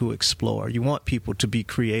people to explore. You want people to be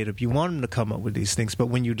creative. You want them to come up with these things. But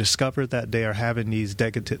when you discover that they are having these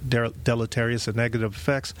deleterious and negative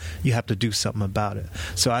effects, you have to do something about it.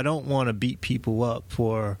 So I don't want to beat people up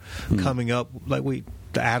for coming up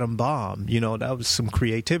the atom bomb, that was some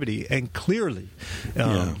creativity, and clearly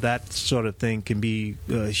that sort of thing can be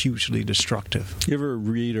hugely destructive. You ever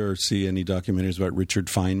read or see any documentaries about Richard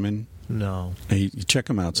Feynman? No. You check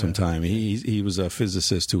him out sometime. He was a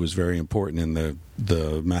physicist who was very important in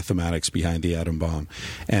the mathematics behind the atom bomb,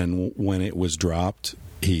 and when it was dropped,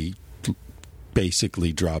 he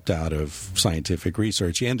basically dropped out of scientific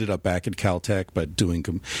research. He ended up back at Caltech, but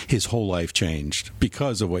his whole life changed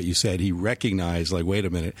because of what you said. He recognized, wait a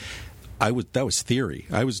minute, that was theory.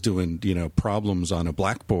 I was doing, problems on a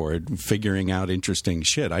blackboard, figuring out interesting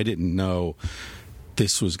shit. I didn't know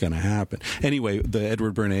this was going to happen. Anyway, the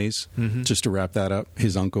Edward Bernays, just to wrap that up,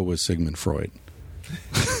 his uncle was Sigmund Freud.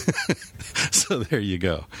 So there you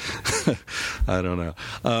go. I don't know.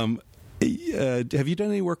 Have you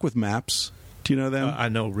done any work with MAPS? Do you know them? I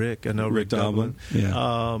know Rick. I know Rick Dublin. Yeah.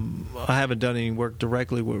 I haven't done any work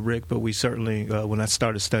directly with Rick, but we certainly, when I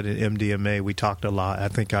started studying MDMA, we talked a lot. I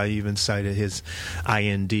think I even cited his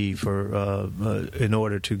IND for in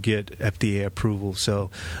order to get FDA approval.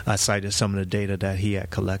 So I cited some of the data that he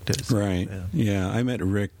had collected. So, right. Yeah. I met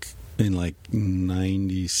Rick in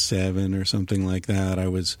 97 or something like that. I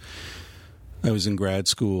was in grad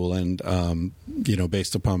school, and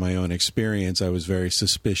based upon my own experience, I was very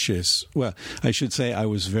suspicious. Well, I should say I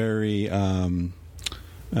was very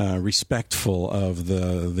respectful of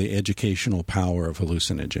the educational power of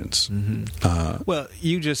hallucinogens. Well,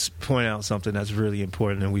 you just point out something that's really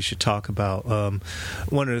important, and we should talk about.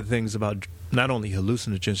 One of the things about not only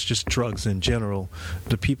hallucinogens, just drugs in general,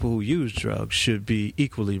 the people who use drugs should be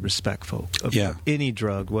equally respectful of any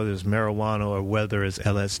drug, whether it's marijuana or whether it's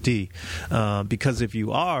LSD. Because if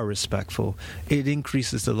you are respectful, it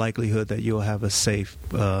increases the likelihood that you'll have a safe,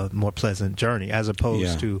 more pleasant journey, as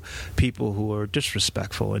opposed to people who are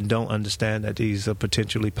disrespectful and don't understand that these are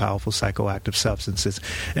potentially powerful psychoactive substances.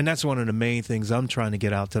 And that's one of the main things I'm trying to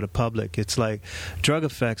get out to the public. It's like drug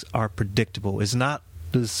effects are predictable. It's not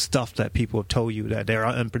the stuff that people have told you that they're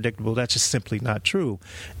unpredictable. That's just simply not true.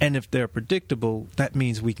 And if they're predictable, that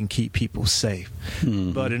means we can keep people safe.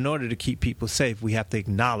 But in order to keep people safe, we have to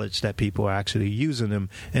acknowledge that people are actually using them,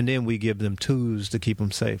 and then we give them tools to keep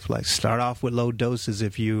them safe. Like, start off with low doses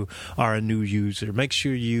if you are a new user. Make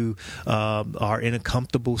sure you are in a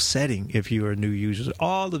comfortable setting if you are a new user.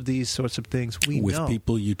 All of these sorts of things we with know.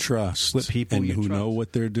 People you trust. With people and you who trust. know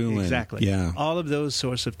what they're doing. Exactly. Yeah. All of those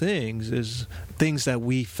sorts of things is things that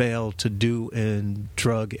we fail to do in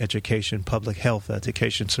drug education, public health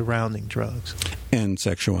education surrounding drugs. And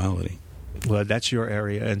sexuality. Well, that's your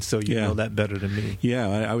area, and so you know that better than me. Yeah,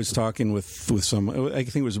 I was talking with some, I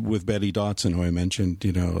think it was with Betty Dotson, who I mentioned,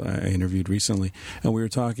 I interviewed recently, and we were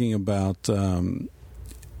talking about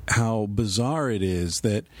how bizarre it is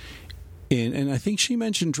that. And I think she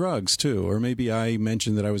mentioned drugs, too, or maybe I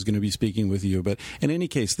mentioned that I was going to be speaking with you. But in any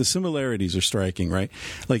case, the similarities are striking, right?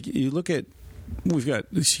 Like, you look at, we've got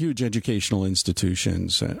these huge educational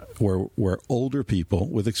institutions where older people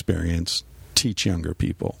with experience teach younger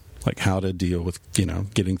people, like how to deal with,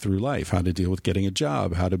 getting through life, how to deal with getting a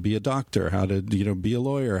job, how to be a doctor, how to, be a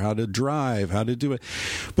lawyer, how to drive, how to do it.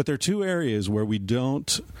 But there are two areas where we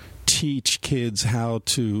don't teach kids how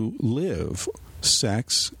to live: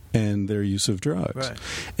 sex and their use of drugs. Right.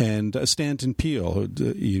 And Stanton Peele,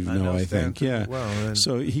 I think. Yeah. Well,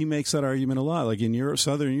 so he makes that argument a lot. Like in Europe,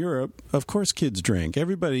 Southern Europe, of course kids drink.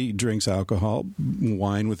 Everybody drinks alcohol,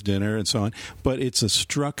 wine with dinner and so on. But it's a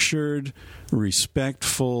structured,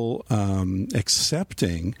 respectful,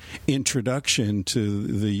 accepting introduction to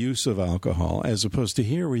the use of alcohol, as opposed to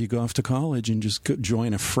here where you go off to college and just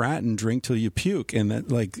join a frat and drink till you puke. And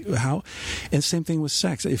that, like, how? And same thing with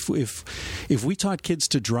sex. If we taught kids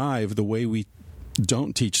to drive the way we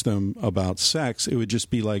don't teach them about sex, it would just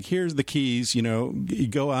be like, here's the keys, you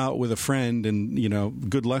go out with a friend and,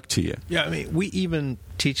 good luck to you. Yeah, I mean, we even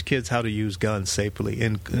teach kids how to use guns safely.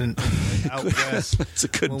 And out west, that's a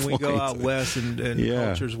good when point. we go out west and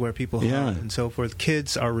cultures where people hunt and so forth,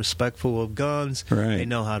 kids are respectful of guns. Right. They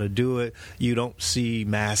know how to do it. You don't see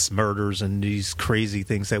mass murders and these crazy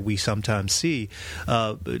things that we sometimes see.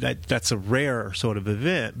 That's a rare sort of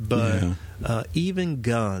event, but even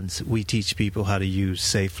guns, we teach people how to use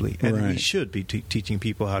safely, and we should be teaching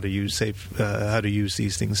people how to use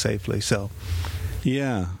these things safely. So,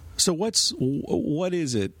 yeah. So what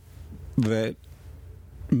is it that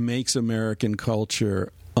makes American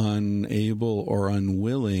culture unable or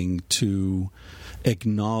unwilling to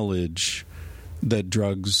acknowledge that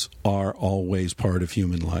drugs are always part of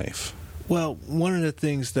human life? Well, one of the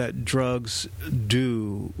things that drugs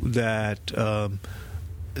do that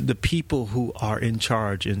the people who are in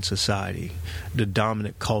charge in society, the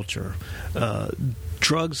dominant culture,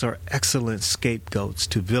 drugs are excellent scapegoats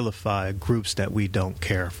to vilify groups that we don't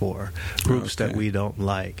care for, groups that we don't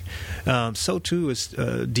like. So too is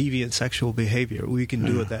deviant sexual behavior. We can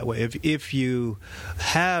do it that way. If you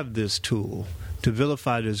have this tool to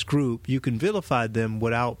vilify this group, you can vilify them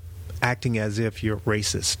without acting as if you're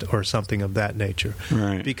racist or something of that nature.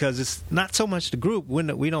 Right. Because it's not so much the group.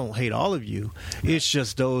 We don't hate all of you. It's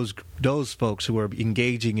just those folks who are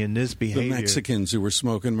engaging in this behavior. The Mexicans who were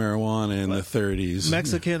smoking marijuana in the 30s.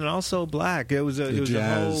 Mexican and also black. It was a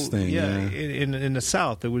jazz whole thing. In the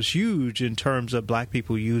South, it was huge in terms of black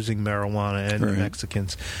people using marijuana and the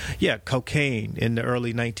Mexicans. Yeah, cocaine in the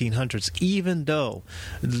early 1900s. Even though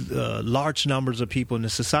large numbers of people in the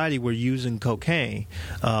society were using cocaine,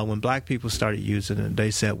 when black people started using it, they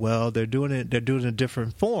said, well, they're doing a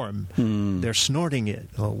different form. They're snorting it.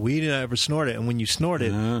 Well, we didn't ever snort it, and when you snort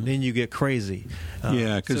it, then you get crazy.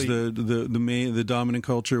 Because the dominant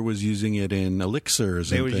culture was using it in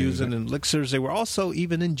elixirs. They were using elixirs. They were also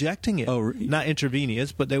even injecting it. Not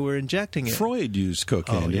intravenous, but they were injecting it. Freud used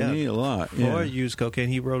cocaine, didn't he? A lot. Freud used cocaine.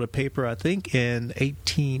 He wrote a paper, I think, in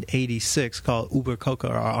 1886 called Über Coca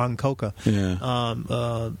or On Coca,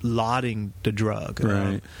 lauding the drug.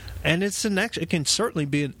 Right. And it can certainly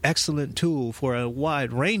be an excellent tool for a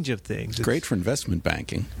wide range of things. It's great for investment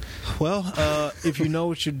banking. Well, if you know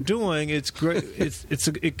what you're doing, it's great.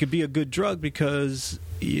 It could be a good drug because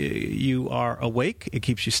you are awake. It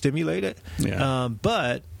keeps you stimulated. Yeah.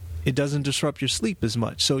 But it doesn't disrupt your sleep as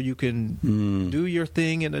much. So you can do your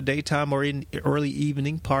thing in the daytime or in early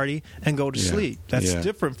evening party and go to sleep. That's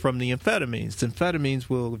different from the amphetamines. The amphetamines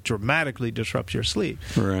will dramatically disrupt your sleep.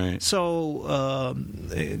 Right. So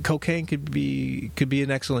cocaine could be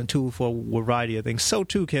an excellent tool for a variety of things. So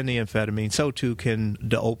too can the amphetamine. So too can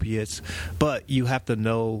the opiates. But you have to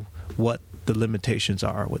know what the limitations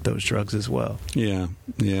are with those drugs as well. Yeah,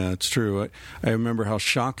 it's true. I remember how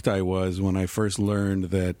shocked I was when I first learned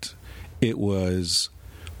that it was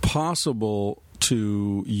possible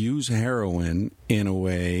to use heroin in a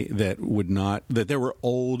way that there were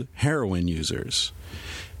old heroin users.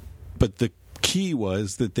 But the key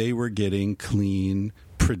was that they were getting clean,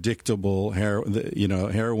 predictable heroin.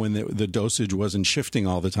 The dosage wasn't shifting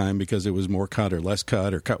all the time because it was more cut or less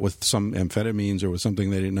cut or cut with some amphetamines or with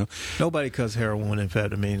something they didn't know. Nobody cuts heroin with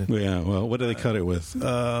amphetamine. Yeah, well, what do they cut it with?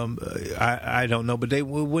 I don't know, but they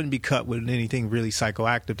wouldn't be cut with anything really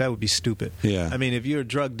psychoactive. That would be stupid. Yeah. I mean, if you're a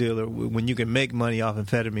drug dealer, when you can make money off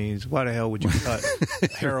amphetamines, why the hell would you cut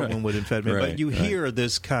heroin with amphetamine? But you hear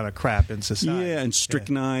this kind of crap in society. Yeah, and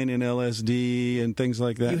strychnine and LSD and things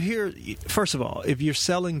like that. You hear, first of all, if you're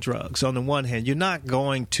selling drugs, on the one hand, you're not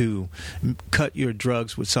going to cut your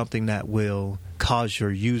drugs with something that will cause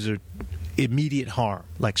your user immediate harm,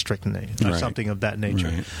 like strychnine or Right. something of that nature,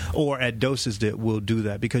 Right. or at doses that will do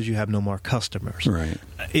that because you have no more customers. Right.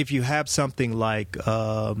 If you have something like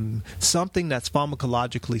something that's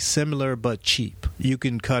pharmacologically similar but cheap, you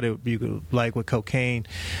can cut it. You could, like with cocaine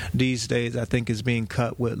these days, I think is being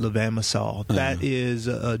cut with levamisole. That is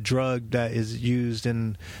a drug that is used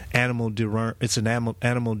in animal deworm. It's an animal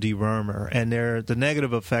dewormer, and the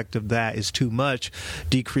negative effect of that is too much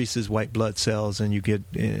decreases white blood cells, and you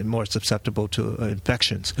get more susceptible to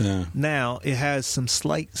infections. Yeah. Now it has some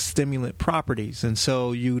slight stimulant properties, and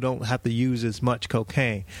so you don't have to use as much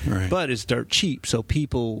cocaine. Right. But it's dirt cheap, so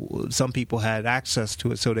some people had access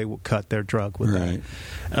to it, so they would cut their drug with Right.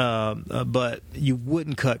 that. But you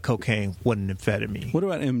wouldn't cut cocaine with an amphetamine. What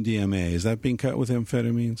about MDMA? Is that being cut with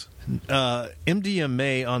amphetamines?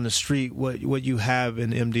 MDMA on the street, what you have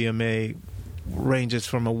in MDMA ranges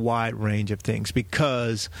from a wide range of things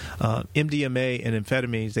because MDMA and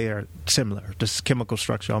amphetamines, they are similar. The chemical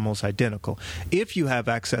structure almost identical. If you have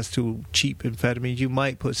access to cheap amphetamines, you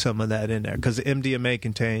might put some of that in there because MDMA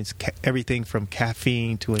contains everything from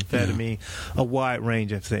caffeine to amphetamine, a wide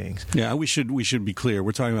range of things. Yeah, we should be clear.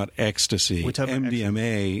 We're talking about ecstasy. We're talking about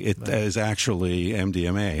MDMA is actually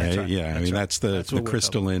MDMA. That's right. Yeah, That's right. that's the That's what we're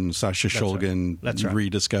crystalline Sasha That's right. Shulgin That's right.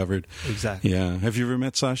 rediscovered. Exactly. Yeah. Have you ever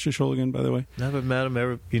met Sasha Shulgin, by the way? Never met him.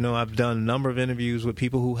 I've done a number of interviews with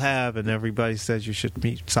people who have, and everybody says you should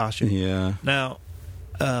meet Sasha. Yeah. Now,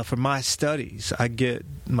 for my studies, I get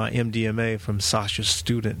my MDMA from Sasha's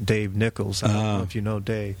student, Dave Nichols. I don't know if you know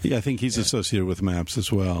Dave. Yeah, I think he's associated with MAPS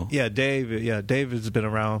as well. Yeah, Dave. Yeah, Dave has been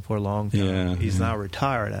around for a long time. Yeah, He's now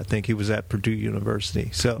retired. I think he was at Purdue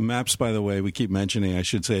University. So MAPS, by the way, we keep mentioning, I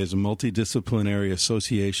should say, is a multidisciplinary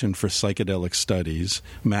association for psychedelic studies,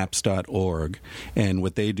 maps.org. And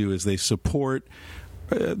what they do is they support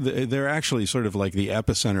they're actually sort of like the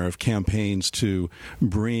epicenter of campaigns to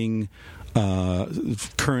bring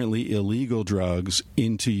currently illegal drugs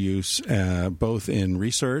into use, both in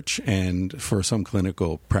research and for some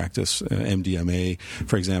clinical practice. MDMA,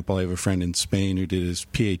 for example, I have a friend in Spain who did his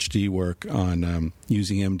PhD work on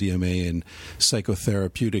using MDMA in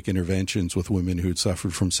psychotherapeutic interventions with women who'd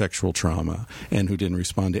suffered from sexual trauma and who didn't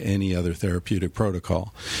respond to any other therapeutic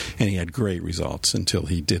protocol. And he had great results until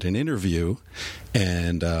he did an interview,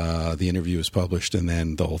 and the interview was published, and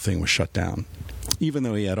then the whole thing was shut down. Even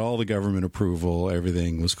though he had all the government approval,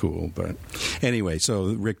 everything was cool. But anyway, so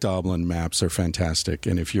Rick Doblin MAPS are fantastic.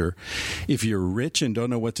 And if you're rich and don't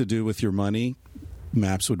know what to do with your money,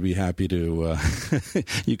 MAPS would be happy to,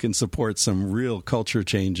 you can support some real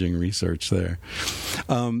culture-changing research there.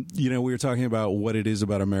 We were talking about what it is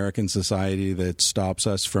about American society that stops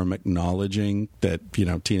us from acknowledging that,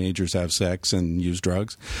 teenagers have sex and use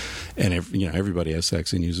drugs. And, everybody has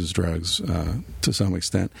sex and uses drugs to some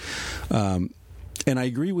extent. And I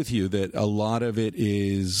agree with you that a lot of it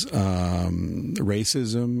is racism,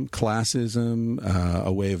 classism,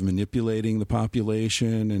 a way of manipulating the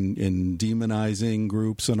population and demonizing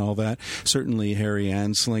groups and all that. Certainly Harry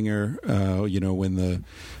Anslinger, when the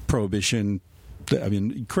Prohibition...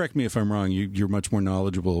 correct me if I'm wrong. You're much more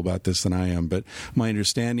knowledgeable about this than I am. But my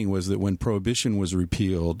understanding was that when Prohibition was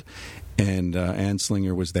repealed, and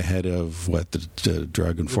Anslinger was the head of the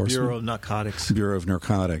drug enforcement Bureau of Narcotics. Bureau of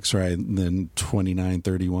Narcotics, right? And then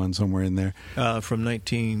 2931, somewhere in there. From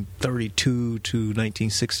 1932 to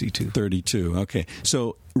 1962. 32. Okay,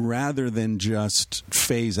 so rather than just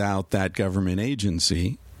phase out that government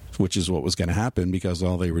agency, which is what was going to happen because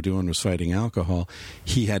all they were doing was fighting alcohol,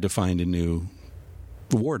 he had to find a new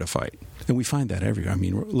war to fight. And we find that everywhere.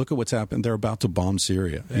 Look at what's happened. They're about to bomb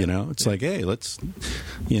Syria. Yeah. It's like, hey, let's,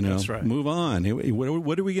 That's right. move on.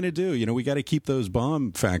 What are we going to do? We got to keep those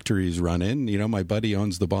bomb factories running. My buddy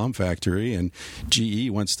owns the bomb factory, and GE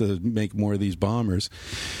wants to make more of these bombers.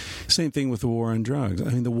 Same thing with the war on drugs.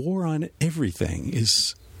 The war on everything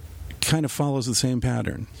kind of follows the same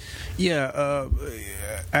pattern. Yeah,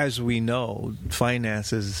 as we know,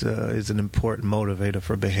 finance is an important motivator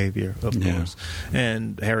for behavior, of course.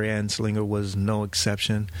 And Harry Anslinger was no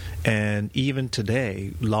exception. And even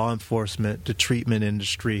today, law enforcement, the treatment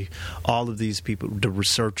industry, all of these people, the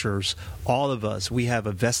researchers, all of us, we have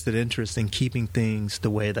a vested interest in keeping things the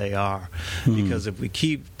way they are. Because if we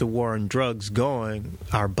keep the war on drugs going,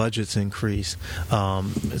 our budgets increase.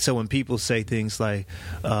 So when people say things like,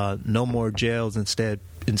 no more jails, instead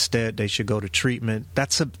they should go to treatment,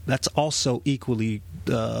 that's also equally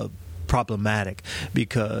problematic,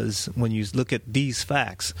 because when you look at these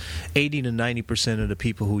facts, 80 to 90% of the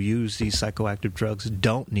people who use these psychoactive drugs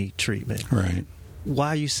don't need treatment. Right. why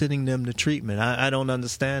are you sending them to treatment? I don't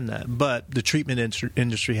understand that. But the treatment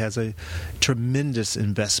industry has a tremendous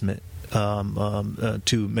investment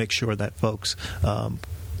to make sure that folks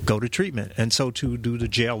go to treatment, and so too do the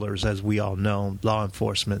jailers, as we all know, law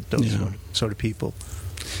enforcement, those sort of people.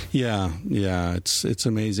 Yeah, it's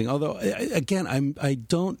amazing. Although, again, I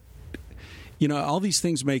don't. All these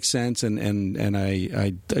things make sense, and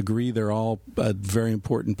I agree they're all very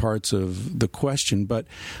important parts of the question, but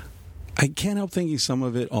I can't help thinking some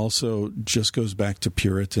of it also just goes back to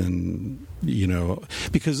Puritan,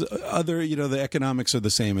 because the economics are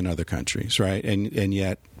the same in other countries, right? And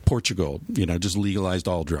yet Portugal, just legalized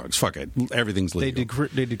all drugs. Fuck it, everything's legal.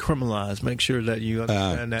 They decriminalize. Make sure that you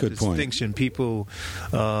understand that distinction. People,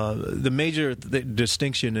 the major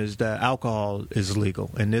distinction is that alcohol is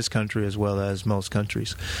legal in this country as well as most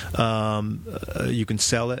countries. You can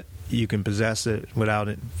sell it. You can possess it without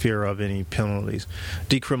fear of any penalties.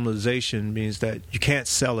 Decriminalization means that you can't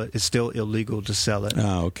sell it. It's still illegal to sell it.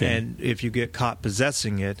 Oh, okay. And if you get caught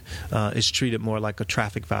possessing it, it's treated more like a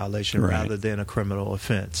traffic violation rather than a criminal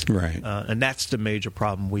offense. Right. And that's the major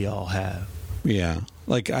problem we all have. Yeah.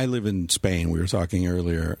 Like, I live in Spain. We were talking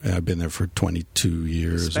earlier. I've been there for 22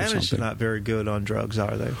 years or something. Spanish are not very good on drugs,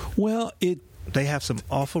 are they? Well, they have some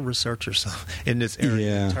awful researchers in this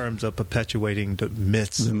area in terms of perpetuating the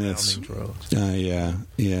myths surrounding drugs.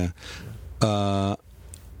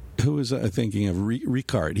 Who was I thinking of?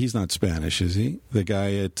 Ricard. He's not Spanish, is he? The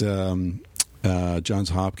guy at Johns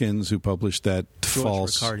Hopkins who published that George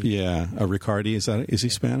false... Riccardi. Yeah. Riccardi, is he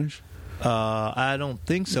Spanish? I don't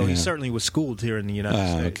think so. He certainly was schooled here in the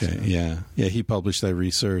United States. Okay, yeah. He published that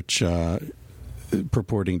research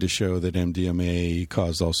purporting to show that MDMA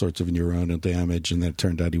caused all sorts of neuronal damage, and that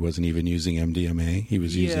turned out he wasn't even using MDMA. He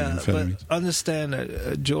was using amphetamines. But understand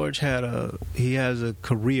that George has a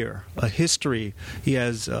career, a history. He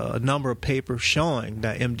has a number of papers showing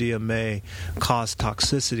that MDMA caused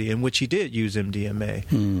toxicity, in which he did use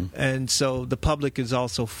MDMA. And so the public is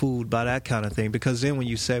also fooled by that kind of thing, because then when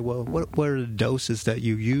you say, well, what are the doses that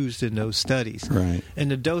you used in those studies? Right.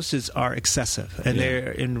 And the doses are excessive, and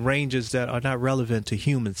they're in ranges that are not relevant to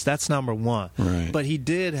humans. That's number one. Right. But he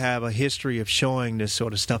did have a history of showing this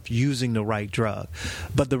sort of stuff using the right drug.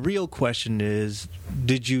 But the real question is,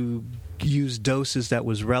 did you use doses that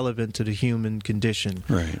was relevant to the human condition?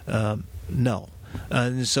 Right. No.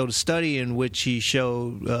 And so the study in which he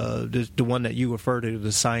showed, the one that you referred to,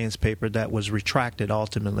 the science paper that was retracted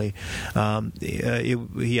ultimately,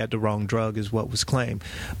 he had the wrong drug is what was claimed.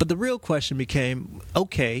 But the real question became,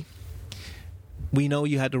 okay, we know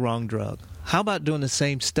you had the wrong drug. How about doing the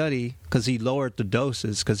same study, because he lowered the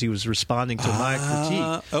doses because he was responding to my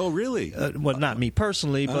critique. Oh, really? Well, not me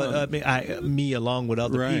personally, but me along with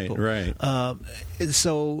other people. Right.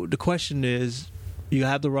 So the question is, you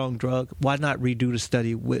have the wrong drug. Why not redo the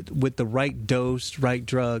study with the right dose, right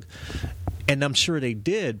drug? And I'm sure they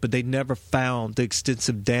did, but they never found the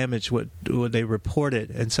extensive damage what they reported,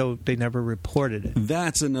 and so they never reported it.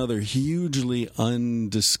 That's another hugely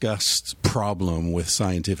undiscussed problem with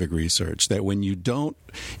scientific research, that when you don't,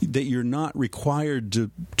 that you're not required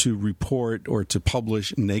to report or to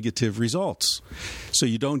publish negative results. So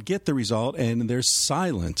you don't get the result, and there's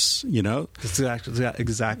silence,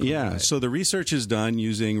 Exactly. Yeah, right. So the research is done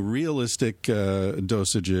using realistic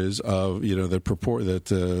dosages of,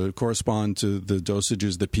 that correspond to the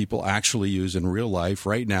dosages that people actually use in real life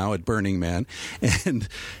right now at Burning Man, and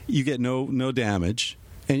you get no damage,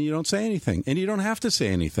 and you don't say anything, and you don't have to say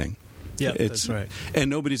anything. Yeah, that's right. And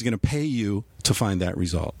nobody's going to pay you to find that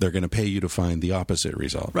result. They're going to pay you to find the opposite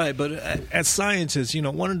result. Right, but as scientists,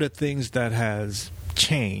 one of the things that has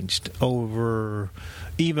changed over,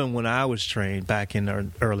 even when I was trained back in the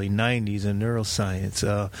early 90s in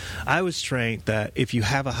neuroscience, I was trained that if you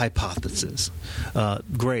have a hypothesis,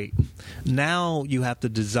 great. Now you have to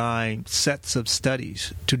design sets of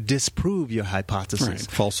studies to disprove your hypothesis. Right.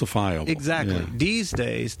 Falsifiable. Exactly. Yeah. These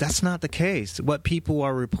days, that's not the case. What people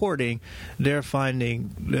are reporting, they're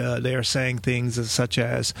finding, they're saying things such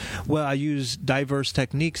as, well, I use diverse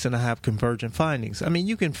techniques and I have convergent findings. I mean,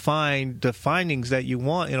 you can find the findings that you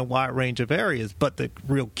want in a wide range of areas, but the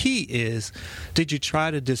real key is, did you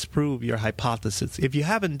try to disprove your hypothesis? If you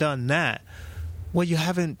haven't done that, well, you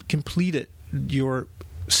haven't completed your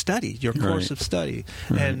study, your course of study.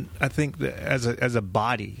 Right. And I think that as a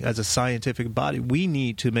body, as a scientific body, we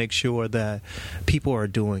need to make sure that people are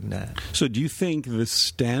doing that. So do you think the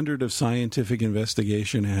standard of scientific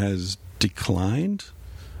investigation has declined?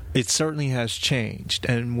 It certainly has changed,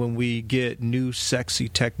 and when we get new sexy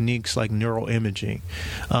techniques like neuroimaging,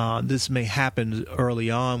 this may happen early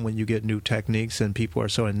on when you get new techniques and people are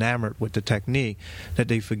so enamored with the technique that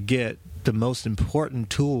they forget the most important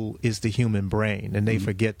tool is the human brain, and they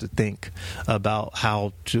forget to think about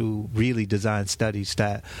how to really design studies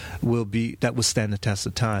that will stand the test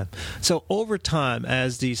of time. So over time,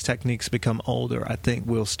 as these techniques become older, I think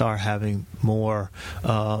we'll start having more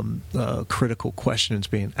critical questions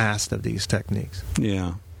being asked of these techniques.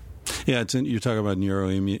 Yeah. You're talking about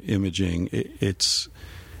neuroimaging. It's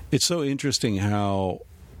so interesting how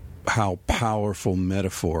powerful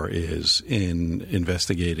metaphor is in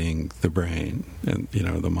investigating the brain and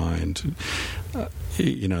the mind.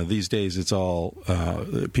 These days it's all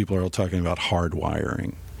people are all talking about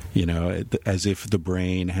hardwiring. As if the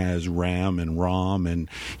brain has RAM and ROM, and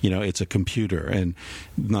it's a computer. And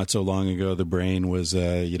not so long ago, the brain was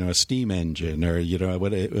a steam engine, or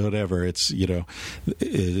whatever. It's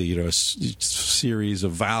a series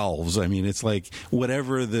of valves. I mean, it's like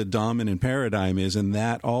whatever the dominant paradigm is, and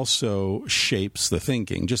that also shapes the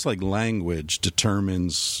thinking. Just like language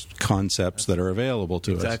determines concepts that are available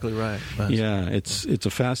to us. Exactly right. Yeah, it's a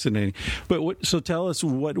fascinating. But so tell us,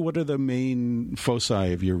 what are the main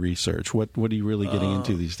foci of your research? What are you really getting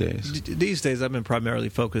into these days? These days, I've been primarily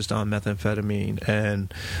focused on methamphetamine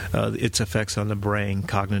and its effects on the brain,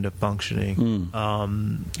 cognitive functioning. Are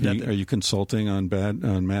you consulting on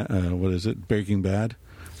what is it, Breaking Bad?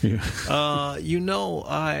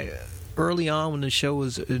 Early on, when the show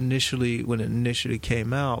was initially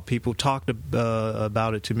came out, people talked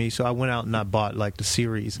about it to me. So I went out and I bought the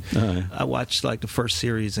series. I watched the first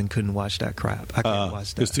series and couldn't watch that crap. I can't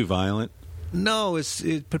watch that. It's too violent. No,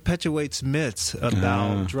 it perpetuates myths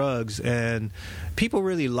about drugs, and people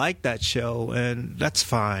really like that show, and that's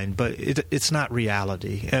fine. But it's not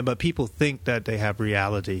reality. But people think that they have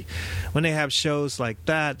reality when they have shows like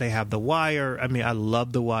that. They have The Wire. I mean, I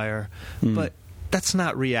love The Wire, but that's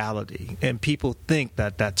not reality, and people think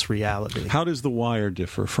that that's reality. How does The Wire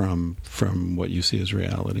differ from what you see as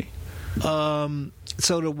reality?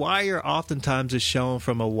 So The Wire oftentimes is shown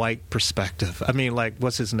from a white perspective. I mean,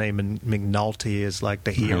 what's his name? McNulty is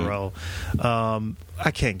the hero.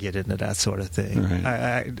 I can't get into that sort of thing.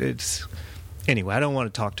 Right. Anyway, I don't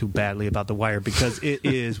want to talk too badly about The Wire because it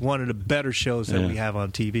is one of the better shows that we have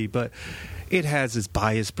on TV, but it has its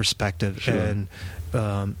biased perspective, and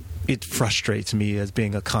it frustrates me as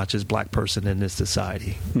being a conscious black person in this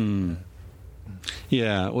society.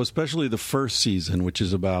 Yeah, well, especially the first season, which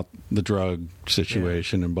is about the drug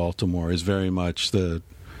situation in Baltimore, is very much the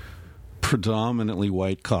predominantly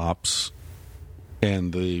white cops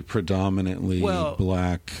and the predominantly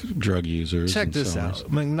black drug users. Check this out.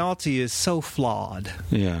 McNulty is so flawed.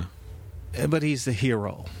 Yeah. But he's the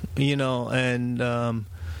hero, and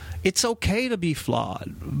it's okay to be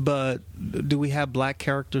flawed, but do we have black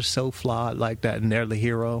characters so flawed like that and they're the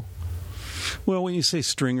hero? Well, when you say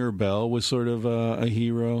Stringer Bell was sort of a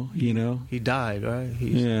hero, he died, right?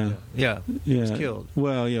 He was killed.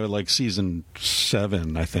 Well, season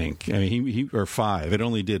 7, I think. I mean, he or 5. It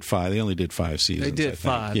only did 5. They only did 5 seasons. They did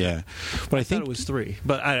 5. Yeah, but I think it was 3.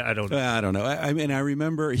 But I don't know. I don't know. I mean, I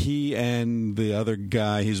remember he and the other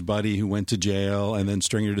guy, his buddy, who went to jail, and then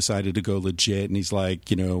Stringer decided to go legit, and he's like,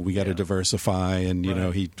 we got to diversify, and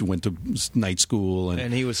he went to night school,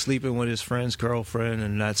 and he was sleeping with his friend's girlfriend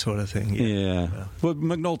and that sort of thing. Yeah. Well,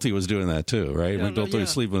 McNulty was doing that too, right? McNulty was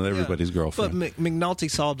sleeping with everybody's girlfriend. But McNulty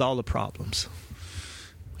solved all the problems.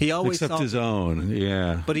 He always except his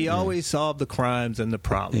own, But he always solved the crimes and the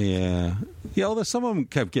problems. Yeah, although some of them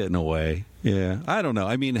kept getting away. Yeah, I don't know.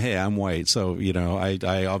 I mean, hey, I'm white, so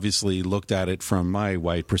I obviously looked at it from my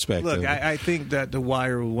white perspective. Look, I think that The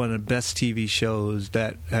Wire was one of the best TV shows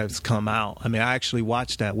that has come out. I mean, I actually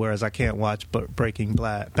watched that, whereas I can't watch Breaking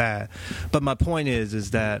Bad. But my point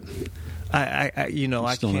is that I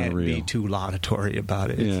can't be too laudatory about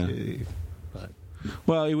it. Yeah.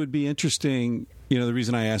 Well, it would be interesting. The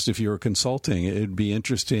reason I asked if you were consulting, it'd be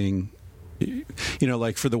interesting.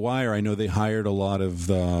 For The Wire, I know they hired a lot of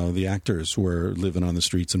the actors who were living on the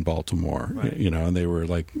streets in Baltimore, right. And they were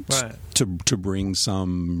to bring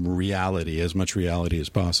some reality, as much reality as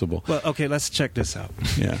possible. Well, okay, let's check this out.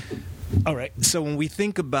 Yeah. All right. So when we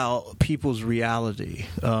think about people's reality,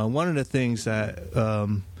 one of the things that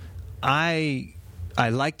I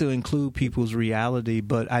like to include people's reality,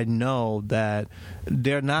 but I know that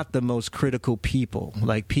they're not the most critical people.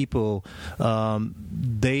 People,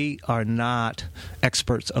 they are not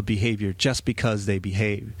experts of behavior just because they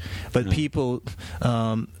behave. But people,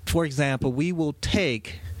 for example, we will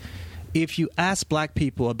take if you ask black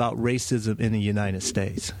people about racism in the United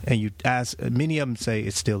States, and you ask, many of them say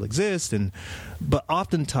it still exists, but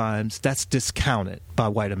oftentimes that's discounted by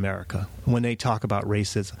white America when they talk about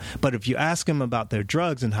racism. But if you ask them about their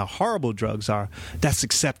drugs and how horrible drugs are, that's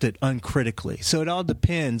accepted uncritically. So it all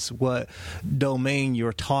depends what domain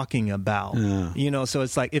you're talking about. Yeah. So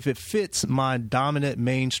it's like, if it fits my dominant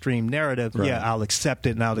mainstream narrative, right, yeah, I'll accept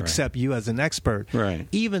it, and I'll accept you as an expert, right,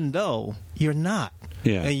 even though you're not.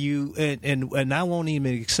 Yeah. And I won't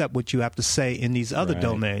even accept what you have to say in these other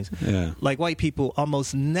domains. Yeah. Like, white people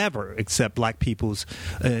almost never accept black people's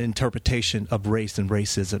interpretation of race and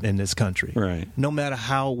racism in this country. Right. No matter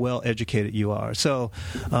how well educated you are. So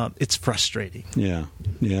it's frustrating. Yeah.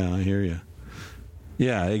 Yeah, I hear you.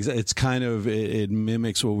 Yeah, it's kind of, it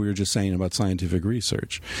mimics what we were just saying about scientific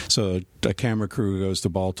research. So a camera crew goes to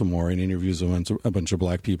Baltimore and interviews a bunch of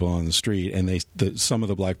black people on the street, and some of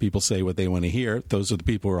the black people say what they want to hear. Those are the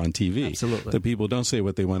people who are on TV. Absolutely. The people who don't say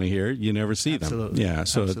what they want to hear, you never see Absolutely. them. Yeah,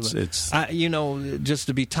 so Absolutely. it's just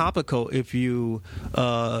to be topical, if you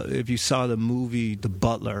saw the movie The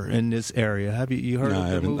Butler in this area, have you heard of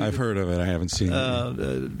the movie? I've heard of it. I haven't seen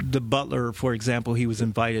it. The Butler, for example, he was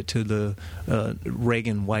invited to the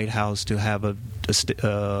Reagan White House to have a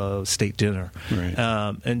state dinner. Right.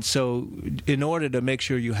 And so in order to make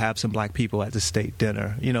sure you have some black people at the state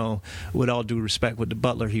dinner, with all due respect with the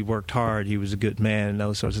Butler, he worked hard, he was a good man and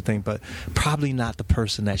those sorts of things, but probably not the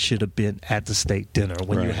person that should have been at the state dinner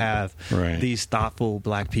when you have these thoughtful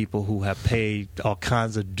black people who have paid all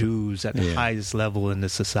kinds of dues at the highest level in the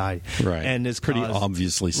society. Right. And it's pretty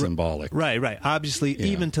obviously symbolic. Right. Obviously,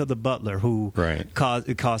 even to the Butler, who it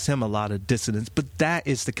caused him a lot of dissonance. But that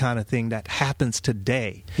is the kind of thing that happens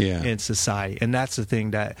today in society, and that's the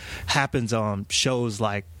thing that happens on shows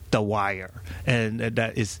like The Wire, and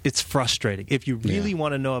it's frustrating. If you really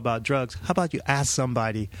want to know about drugs, how about you ask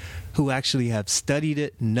somebody who actually have studied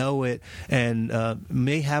it, know it, and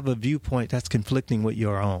may have a viewpoint that's conflicting with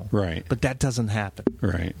your own. Right. But that doesn't happen.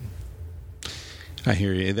 Right. I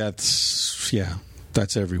hear you. That's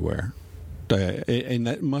everywhere. And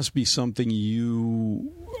that must be something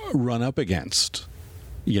you run up against,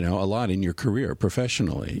 a lot in your career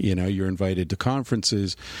professionally. You're invited to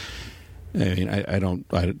conferences. I mean, I don't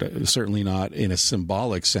certainly not in a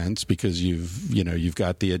symbolic sense, because you've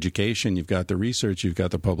got the education, you've got the research, you've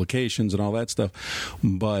got the publications and all that stuff.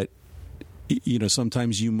 But,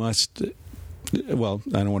 sometimes you must, well,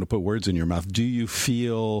 I don't want to put words in your mouth. Do you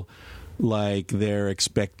feel like they're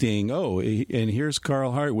expecting, and here's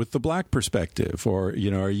Carl Hart with the black perspective, or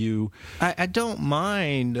are you? I don't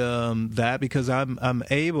mind that, because I'm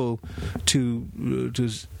able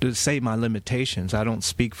to say my limitations. I don't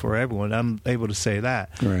speak for everyone. I'm able to say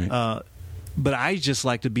that. Right. But I just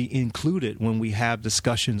like to be included when we have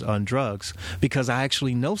discussions on drugs, because I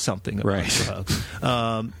actually know something about drugs.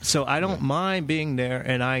 So I don't mind being there,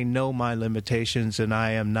 and I know my limitations, and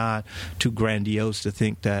I am not too grandiose to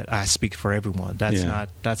think that I speak for everyone. That's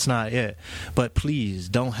not it. But please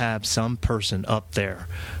don't have some person up there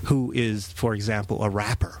who is, for example, a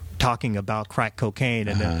rapper, talking about crack cocaine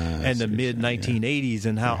and the mid 1980s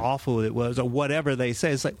and how awful it was, or whatever they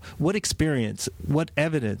say. It's like, what experience, what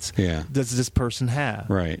evidence does this person have?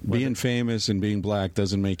 Right. Being famous and being black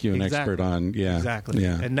doesn't make you an expert on. Exactly.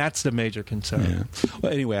 Yeah. And that's the major concern. Yeah.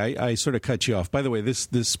 Well, anyway, I sort of cut you off. By the way, this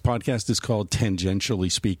podcast is called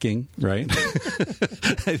Tangentially Speaking, right?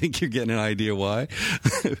 I think you're getting an idea why.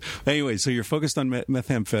 Anyway, so you're focused on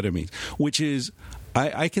methamphetamines, which is,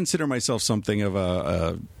 I consider myself something of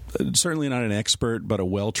a certainly not an expert, but a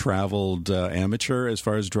well-traveled amateur as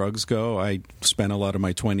far as drugs go. I spent a lot of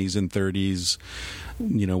my 20s and 30s,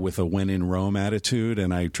 with a when in Rome attitude,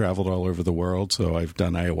 and I traveled all over the world. So I've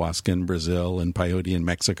done ayahuasca in Brazil and peyote in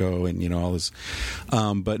Mexico, and all this.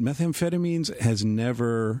 But methamphetamines has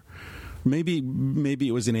never. Maybe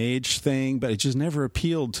it was an age thing, but it just never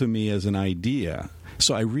appealed to me as an idea.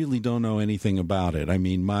 So I really don't know anything about it. I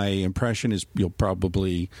mean, my impression is you'll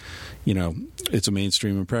probably, it's a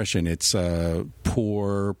mainstream impression. It's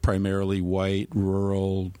poor, primarily white,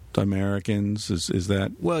 rural Americans. Is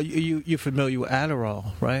that? Well, you're familiar with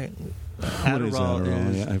Adderall, right? What is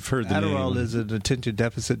Adderall? I've heard the name. Adderall is an attention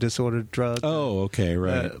deficit disorder drug. Oh, okay,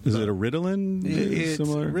 right. Is it a Ritalin?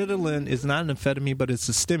 Similar? Ritalin is not an amphetamine, but it's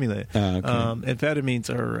a stimulant. Okay.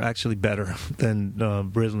 Amphetamines are actually better than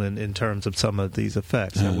Ritalin in terms of some of these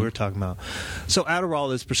effects that we're talking about. So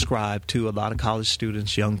Adderall is prescribed to a lot of college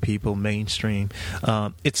students, young people, mainstream.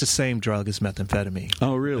 It's the same drug as methamphetamine.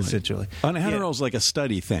 Oh, really? Essentially. And Adderall's like a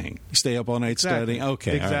study thing. You stay up all night studying.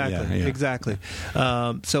 Okay. Exactly. Right, yeah. Exactly.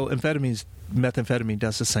 So amphetamines methamphetamine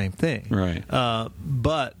does the same thing. Right.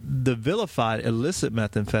 But the vilified illicit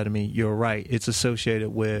methamphetamine, you're right, it's associated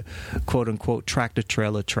with quote unquote tractor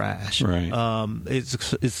trailer trash. Right.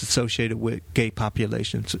 It's associated with gay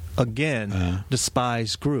populations. Again,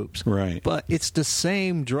 despised groups. Right. But it's the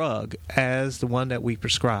same drug as the one that we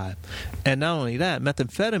prescribe. And not only that,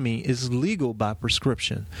 methamphetamine is legal by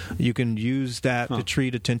prescription. You can use that to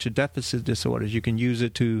treat attention deficit disorders. You can use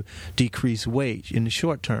it to decrease weight in the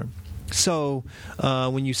short term. So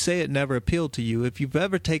when you say it never appealed to you, if you've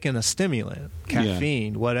ever taken a stimulant,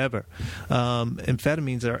 caffeine, whatever,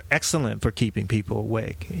 amphetamines are excellent for keeping people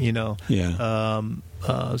awake, you know. Yeah.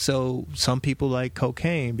 So some people like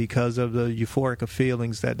cocaine because of the euphoric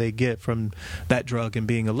feelings that they get from that drug and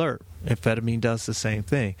being alert. Amphetamine does the same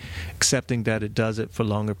thing, excepting that it does it for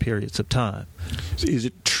longer periods of time. Is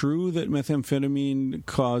it true that methamphetamine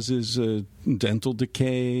causes dental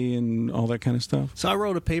decay and all that kind of stuff? So I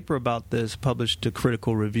wrote a paper about this, published a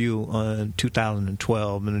critical review in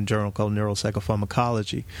 2012 in a journal called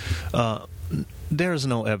Neuropsychopharmacology. There's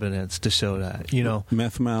no evidence to show that, you know.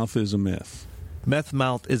 Meth mouth is a myth. Meth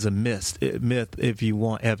mouth is a myth if you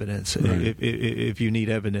want evidence, right. if you need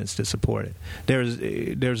evidence to support it.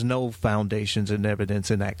 There's no foundations and evidence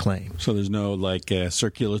in that claim. So there's no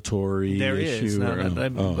circulatory there issue? Is. Now,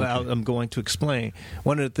 Okay. I'm going to explain.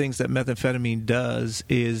 One of the things that methamphetamine does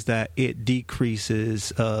is that it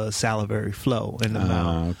decreases salivary flow in the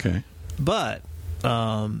mouth. Okay. But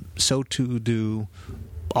so too do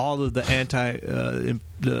all of the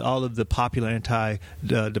all of the popular antidepressant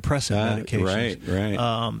medications,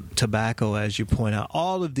 right. Tobacco, as you point out,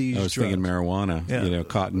 all of these. I was drugs, thinking marijuana,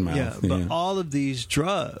 cottonmouth. But all of these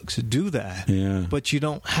drugs do that. Yeah. But you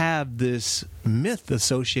don't have this myth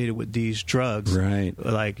associated with these drugs, right?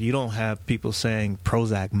 Like you don't have people saying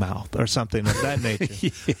Prozac mouth or something of that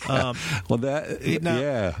nature.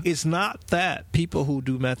 It's not that people who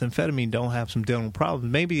do methamphetamine don't have some dental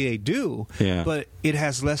problems. Maybe they do, but it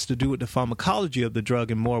has less to do with the pharmacology of the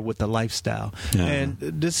drug and more with the lifestyle. And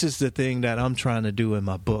this is the thing that I'm trying to do in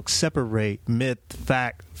my book: separate myth,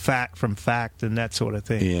 fact from fact, and that sort of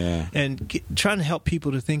thing. And trying to help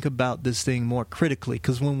people to think about this thing more critically,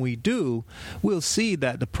 because when we do, we'll see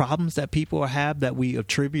that the problems that people have that we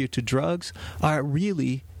attribute to drugs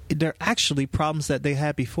they're actually problems that they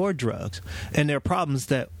had before drugs, and they're problems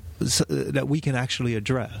that we can actually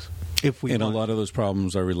address if we want. A lot of those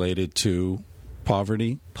problems are related to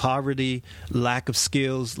poverty, lack of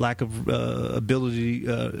skills, lack of ability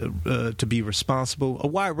to be responsible, a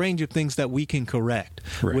wide range of things that we can correct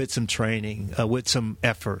with some training, with some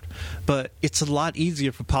effort. But it's a lot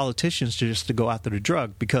easier for politicians to go after the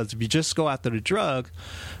drug, because if you just go after the drug,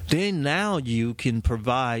 then now you can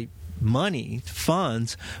provide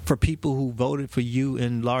funds for people who voted for you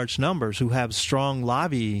in large numbers, who have strong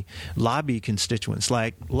lobby constituents,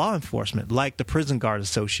 like law enforcement, like the Prison Guard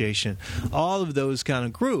Association, all of those kind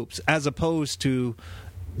of groups, as opposed to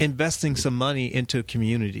investing some money into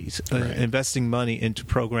communities, investing money into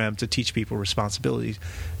programs to teach people responsibilities,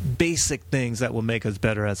 basic things that will make us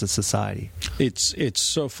better as a society. It's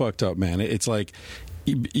so fucked up, man. It's like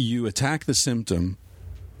you attack the symptom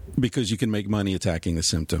because you can make money attacking the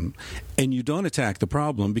symptom, and you don't attack the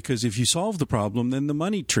problem, because if you solve the problem, then the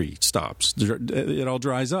money tree stops. It all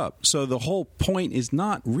dries up. So the whole point is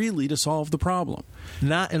not really to solve the problem.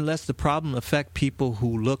 Not unless the problem affect people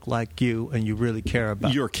who look like you and you really care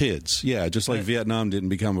about. Your kids, just like Vietnam didn't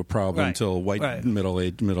become a problem until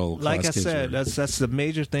middle class like I kids said, that's the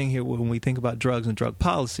major thing here when we think about drugs and drug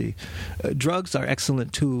policy. Drugs are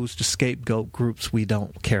excellent tools to scapegoat groups we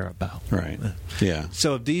don't care about. Right. Yeah.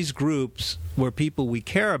 So if these groups were people we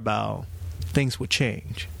care about, things would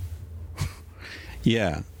change.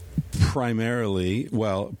 Yeah. Primarily,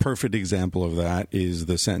 perfect example of that is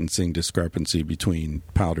the sentencing discrepancy between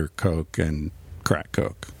powder coke and crack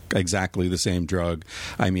coke. Exactly the same drug.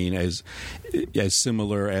 I mean, as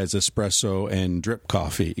similar as espresso and drip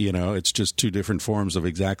coffee. It's just two different forms of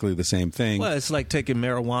exactly the same thing. Well, it's like taking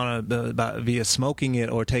marijuana via smoking it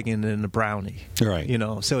or taking it in a brownie. Right.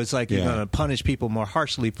 So it's like you're going to punish people more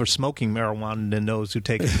harshly for smoking marijuana than those who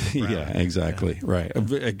take it in a brownie. Yeah, exactly. Yeah. Right.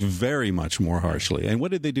 Very much more harshly. And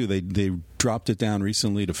what did they do? They dropped it down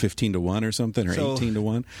recently to 15-1 or something, or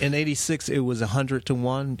 18-1? In 86, it was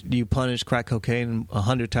 100-1. You punish crack cocaine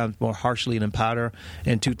 100 times more harshly than powder.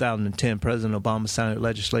 In 2010, President Obama signed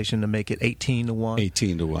legislation to make it 18-1.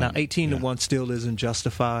 18-1. Now, 18-1 still isn't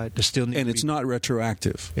justified. It's not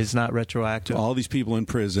retroactive. It's not retroactive. All these people in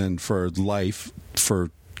prison for life for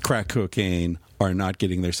crack cocaine are not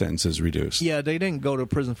getting their sentences reduced. Yeah, they didn't go to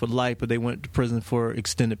prison for life, but they went to prison for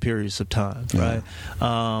extended periods of time, right?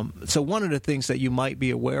 So one of the things that you might be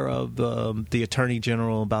aware of, the Attorney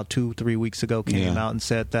General about 2-3 weeks ago came out and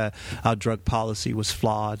said that our drug policy was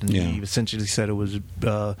flawed, and he essentially said it was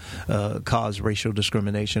caused racial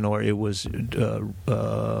discrimination, or it was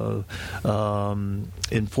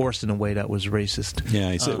enforced in a way that was racist.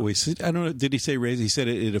 Yeah, he said, I don't know, did he say racist? He said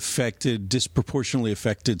it disproportionately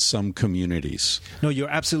affected some communities. No, you're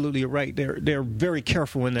absolutely right. They're very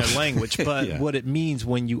careful in their language, but what it means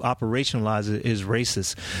when you operationalize it is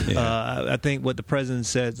racist. I think what the president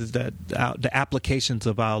says is that the applications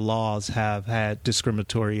of our laws have had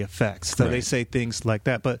discriminatory effects. So they say things like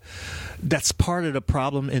that, but that's part of the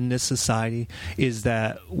problem in this society, is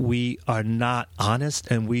that we are not honest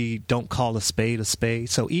and we don't call a spade a spade.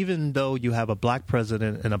 So even though you have a black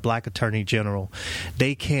president and a black attorney general,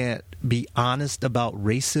 they can't be honest about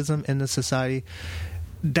racism in the society.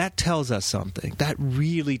 That tells us something. That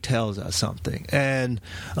really tells us something. And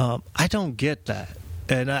I don't get that.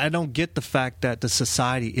 And I don't get the fact that the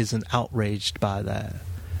society isn't outraged by that.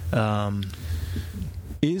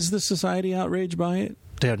 Is the society outraged by it?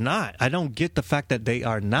 They're not. I don't get the fact that they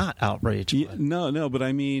are not outraged by it. No, but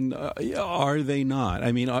I mean, are they not?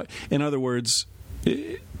 I mean, in other words...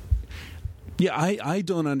 Yeah, I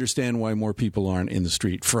don't understand why more people aren't in the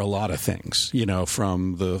street for a lot of things,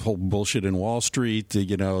 from the whole bullshit in Wall Street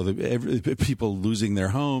to, people losing their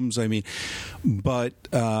homes. I mean, but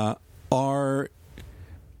I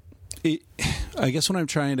guess what I'm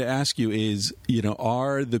trying to ask you is,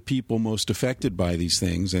 are the people most affected by these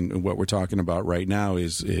things? And what we're talking about right now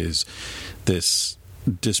is this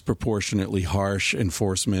disproportionately harsh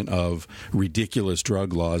enforcement of ridiculous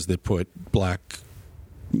drug laws that put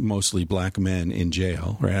mostly black men in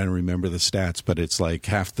jail, right? I don't remember the stats, but it's like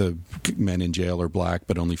half the men in jail are black,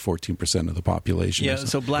 but only 14% of the population. Yeah,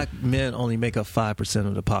 so black men only make up 5%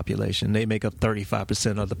 of the population. They make up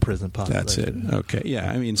 35% of the prison population. That's it. Okay. Yeah,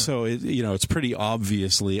 I mean, so, it's pretty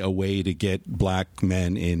obviously a way to get black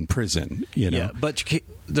men in prison, Yeah, but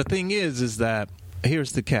the thing is that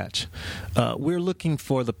here's the catch. We're looking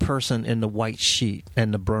for the person in the white sheet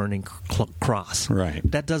and the burning cross. Right.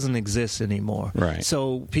 That doesn't exist anymore. Right.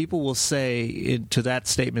 So people will say to that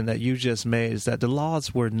statement that you just made is that the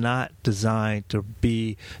laws were not designed to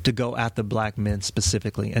go after black men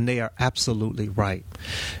specifically, and they are absolutely right.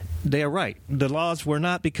 They are right. The laws were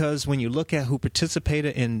not, because when you look at who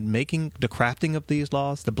participated in making the crafting of these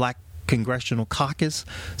laws, the black Congressional Caucus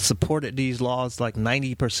supported these laws, like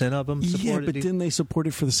 90% of them supported. Yeah, but didn't they support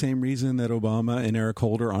it for the same reason that Obama and Eric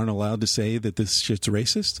Holder aren't allowed to say that this shit's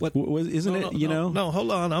racist? Isn't it? No,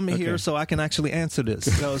 hold on. I'm here so I can actually answer this.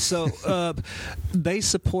 So they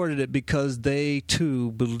supported it because they,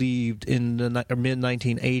 too, believed in the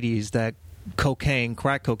mid-1980s that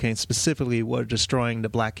crack cocaine specifically, were destroying the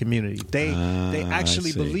black community. They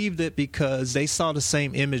actually believed it because they saw the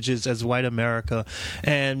same images as white America,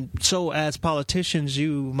 and so as politicians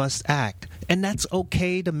you must act, and that's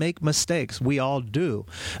okay to make mistakes. We all do.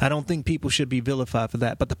 I don't think people should be vilified for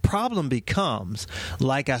that, but the problem becomes,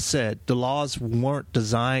 like I said, the laws weren't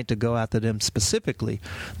designed to go after them specifically.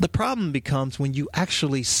 The problem becomes when you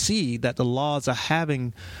actually see that the laws are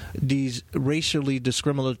having these racially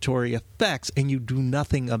discriminatory effects and you do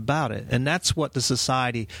nothing about it. And that's what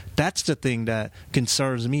that's the thing that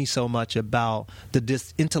concerns me so much about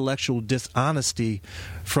the intellectual dishonesty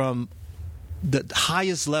from the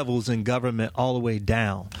highest levels in government all the way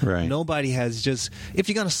down. Right. Nobody has if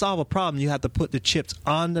you're going to solve a problem, you have to put the chips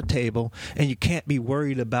on the table, and you can't be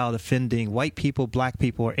worried about offending white people, black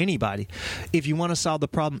people, or anybody. If you want to solve the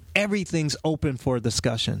problem, everything's open for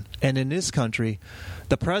discussion. And in this country,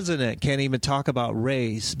 the president can't even talk about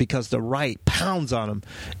race because the right pounds on him,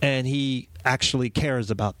 and he actually cares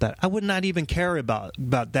about that. I would not even care about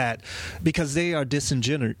that because they are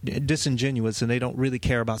disingenuous and they don't really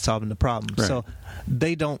care about solving the problem. Right. So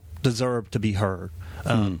they don't deserve to be heard.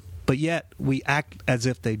 But yet we act as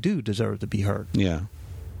if they do deserve to be heard. Yeah.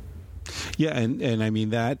 Yeah, and I mean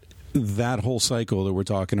that whole cycle that we're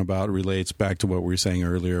talking about relates back to what we were saying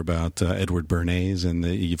earlier about Edward Bernays and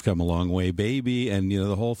the You've Come a Long Way, Baby, and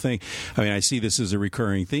the whole thing. I mean, I see this as a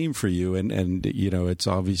recurring theme for you, and it's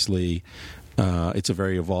obviously it's a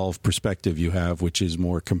very evolved perspective you have, which is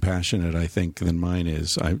more compassionate, I think, than mine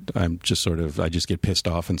is. I'm just I just get pissed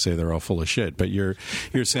off and say they're all full of shit. But you're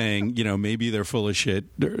saying, maybe they're full of shit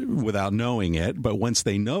without knowing it, but once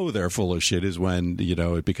they know they're full of shit is when,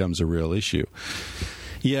 it becomes a real issue.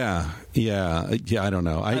 Yeah. I don't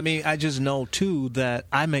know. I mean, I just know, too, that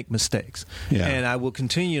I make mistakes. Yeah. And I will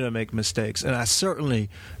continue to make mistakes. And I certainly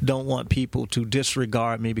don't want people to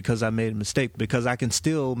disregard me because I made a mistake, because I can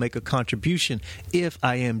still make a contribution if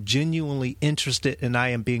I am genuinely interested and I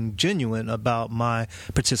am being genuine about my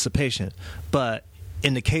participation. But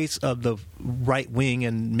in the case of the right wing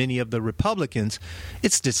and many of the Republicans,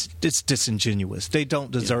 it's disingenuous. They don't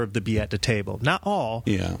deserve to be at the table. Not all,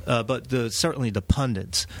 but certainly the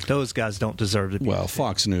pundits. Those guys don't deserve to be. Well,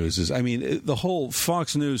 Fox News is. I mean, the whole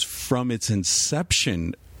Fox News from its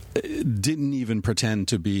inception didn't even pretend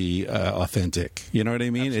to be authentic. You know what I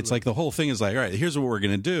mean? Absolutely. It's like the whole thing is like, all right, here's what we're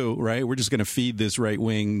going to do, right? We're just going to feed this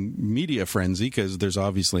right-wing media frenzy because there's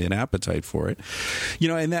obviously an appetite for it. You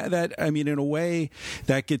know, and that I mean, in a way,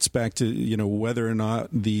 that gets back to, you know, whether or not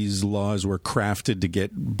these laws were crafted to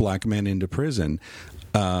get black men into prison.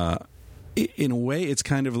 In a way, it's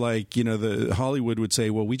kind of like, you know, the Hollywood would say,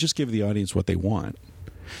 well, we just give the audience what they want.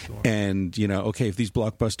 Sure. And, you know, okay, if these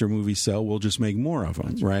blockbuster movies sell, we'll just make more of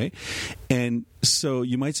them, right? And so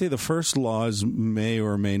you might say the first laws may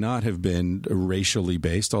or may not have been racially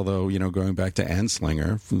based, although, you know, going back to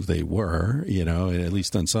Anslinger, they were, you know, at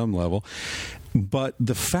least on some level. But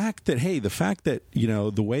the fact that, you know,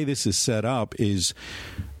 the way this is set up is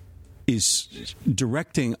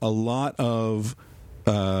directing a lot of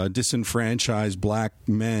disenfranchised black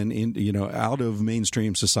men out of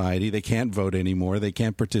mainstream society. They can't vote anymore. They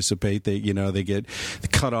can't participate. They get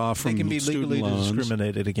cut off from student loans. They can be legally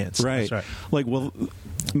discriminated against. Right. That's right. Like, well,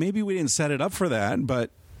 maybe we didn't set it up for that, but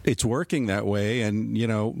it's working that way, and, you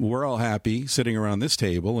know, we're all happy sitting around this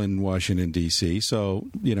table in Washington, D.C., so,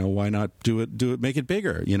 you know, why not do it, make it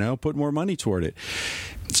bigger, you know, put more money toward it.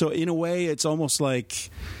 So in a way, it's almost like,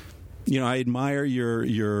 you know, I admire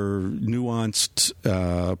your nuanced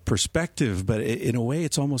perspective, but in a way,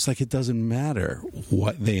 it's almost like it doesn't matter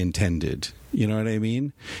what they intended. You know what I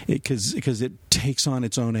mean? Because it takes on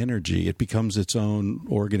its own energy. It becomes its own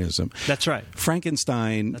organism. That's right.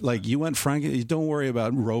 Frankenstein, you went Frankenstein. Don't worry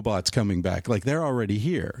about robots coming back. Like, they're already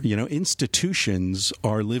here. You know, institutions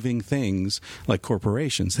are living things like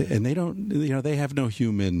corporations, and they don't. You know, they have no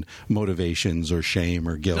human motivations or shame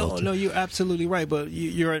or guilt. No, you're absolutely right. But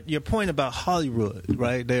your point about Hollywood,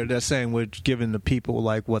 right? They're saying we're giving the people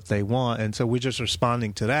like what they want, and so we're just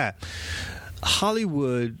responding to that.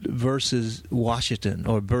 Hollywood versus Washington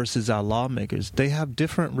or versus our lawmakers, they have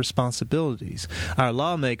different responsibilities. Our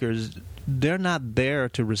lawmakers, they're not there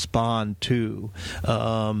to respond to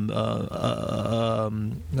a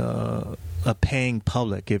paying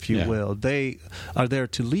public, if you will. They are there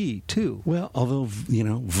to lead, too. Well, although, you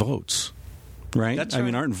know, votes. Right? That's I right.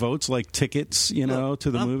 mean, aren't votes like tickets, you know, to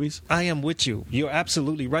the movies? I am with you. You're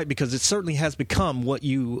absolutely right, because it certainly has become what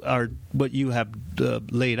you have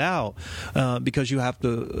laid out, because you have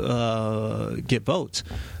to get votes.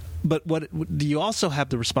 But you also have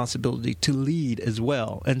the responsibility to lead as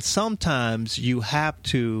well, and sometimes you have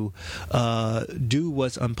to do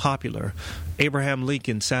what's unpopular. Abraham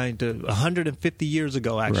Lincoln signed 150 years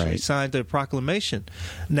ago, actually, signed the proclamation.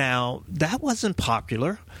 Now, that wasn't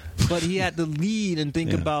popular, but he had to lead and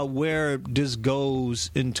think about where this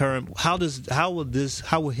goes in terms. How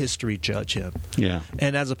will history judge him? Yeah.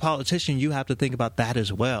 And as a politician, you have to think about that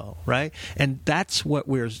as well, right? And that's what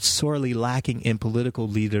we're sorely lacking in political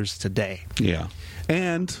leaders today. Yeah.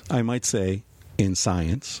 And I might say in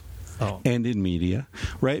science. And in media,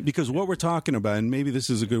 right? Because what we're talking about, and maybe this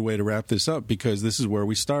is a good way to wrap this up, because this is where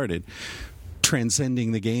we started,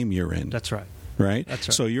 transcending the game you're in. That's right. Right? That's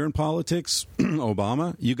right. So you're in politics,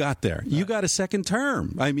 Obama, you got there. Right. You got a second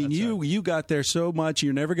term. I mean, you got there so much,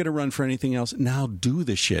 you're never going to run for anything else. Now do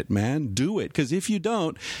the shit, man. Do it. Because if you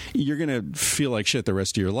don't, you're going to feel like shit the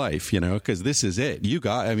rest of your life, you know, because this is it.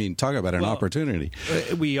 Talk about an opportunity.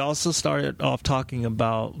 We also started off talking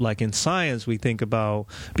about, like in science, we think about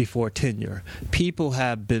before tenure. People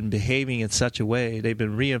have been behaving in such a way, they've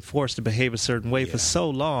been reinforced to behave a certain way for so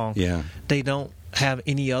long, they don't have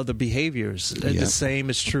any other behaviors. The same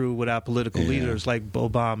is true with our political leaders like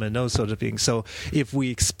Obama and those sort of things. So if we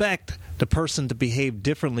expect the person to behave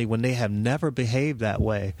differently when they have never behaved that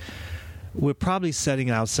way, we're probably setting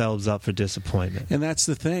ourselves up for disappointment. And that's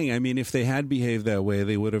the thing. I mean, if they had behaved that way,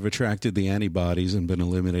 they would have attracted the antibodies and been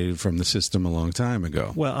eliminated from the system a long time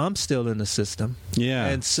ago. Well, I'm still in the system. Yeah.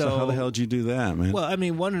 And so how the hell did you do that, man? Well, I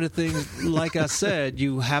mean, one of the things, like I said,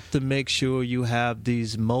 you have to make sure you have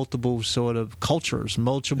these multiple sort of cultures,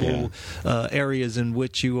 multiple areas in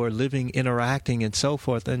which you are living, interacting, and so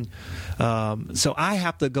forth. And so I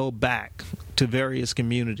have to go back to various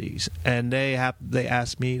communities, and they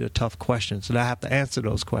ask me the tough questions, and I have to answer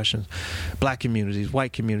those questions. Black communities,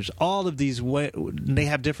 white communities, all of these, they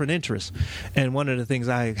have different interests, and one of the things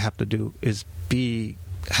I have to do is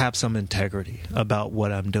have some integrity about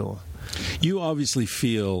what I'm doing. You obviously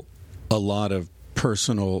feel a lot of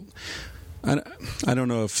personal, I don't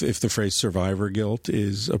know if the phrase survivor guilt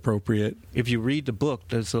is appropriate. If you read the book,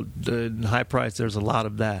 in High Price, there's a lot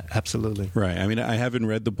of that. Absolutely. Right. I mean, I haven't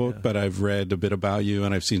read the book, but I've read a bit about you,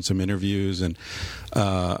 and I've seen some interviews. And,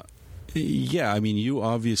 I mean, you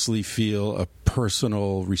obviously feel a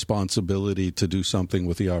personal responsibility to do something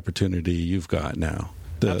with the opportunity you've got now.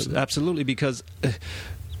 Absolutely, because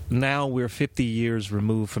now we're 50 years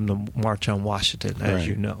removed from the March on Washington, as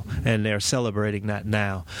you know, and they're celebrating that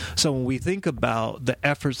now. So when we think about the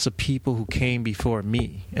efforts of people who came before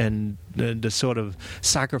me and the sort of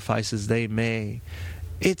sacrifices they made,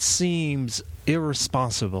 it seems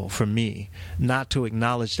irresponsible for me not to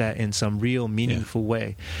acknowledge that in some real meaningful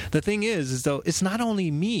way. The thing is though, it's not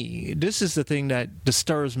only me. This is the thing that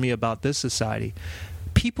disturbs me about this society.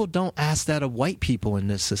 People don't ask that of white people in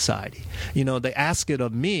this society. You know, they ask it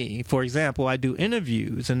of me. For example, I do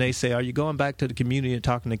interviews and they say, are you going back to the community and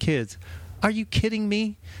talking to kids? Are you kidding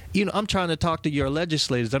me? You know, I'm trying to talk to your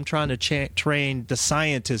legislators. I'm trying to train the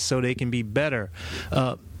scientists so they can be better.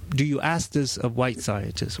 Do you ask this of white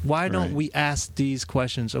scientists? Why don't we ask these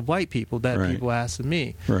questions of white people that people ask of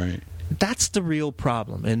me? Right. That's the real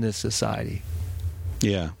problem in this society.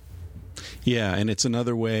 Yeah. Yeah, and it's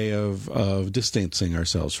another way of distancing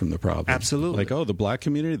ourselves from the problem. Absolutely. Like, oh, the black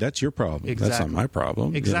community, that's your problem. Exactly. That's not my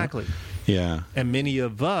problem. Exactly. You know? Yeah. And many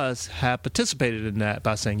of us have participated in that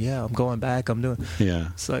by saying, yeah, I'm going back, I'm doing. Yeah.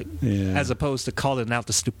 It's like, as opposed to calling out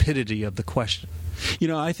the stupidity of the question. You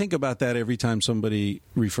know, I think about that every time somebody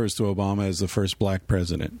refers to Obama as the first black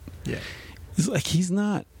president. Yeah. It's like, he's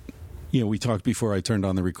not. You know, we talked before I turned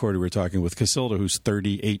on the recorder, we were talking with Casilda, who's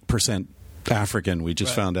 38% African, we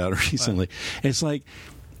just found out recently. It's like,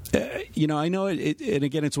 you know, I know it, and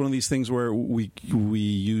again, it's one of these things where we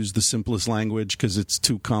use the simplest language because it's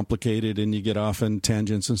too complicated and you get off in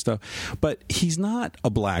tangents and stuff. But he's not a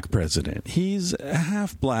black president. He's a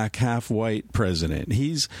half black, half white president.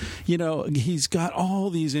 He's, you know, he's got all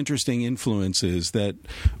these interesting influences that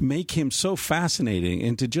make him so fascinating.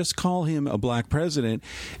 And to just call him a black president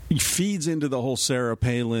feeds into the whole Sarah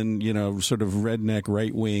Palin, you know, sort of redneck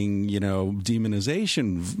right wing, you know,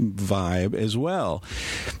 demonization vibe as well.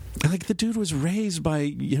 Like, the dude was raised by,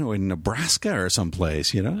 you know, in Nebraska or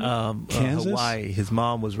someplace, you know, Kansas, Hawaii. His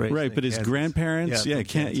mom was raised, but his Kansas. Grandparents, I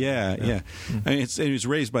mean, he was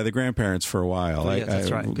raised by the grandparents for a while.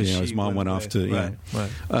 That's right. You know, his mom went off to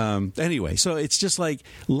anyway. So it's just like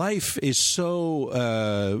life is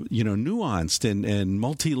so you know, nuanced and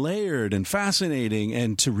multi-layered and fascinating,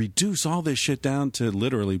 and to reduce all this shit down to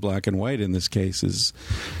literally black and white in this case is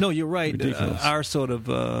you're right. Our sort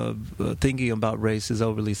of thinking about race is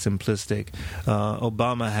overly simplistic.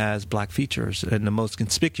 Obama has black features, and the most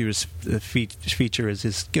conspicuous feature is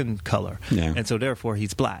his skin color, and so therefore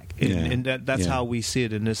he's black. And that's how we see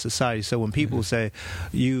it in this society. So when people say,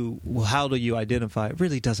 how do you identify? It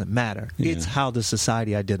really doesn't matter. It's how the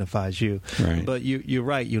society identifies you. Right. But you're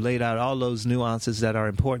right. You laid out all those nuances that are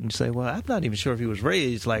important. You say, well, I'm not even sure if he was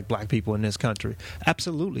raised like black people in this country.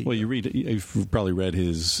 Absolutely. Well, you've probably read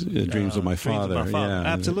his Dreams of My Father. Yeah.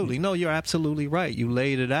 Absolutely. No, you're absolutely right. You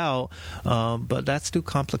laid it out, but that's too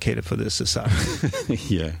complicated for this society.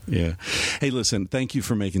 Yeah. Hey, listen, thank you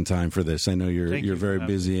for making time for this. I know you're very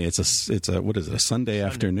busy. It's a what is it? A Sunday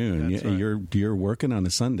afternoon. You're working on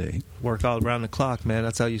a Sunday. Work all around the clock, man.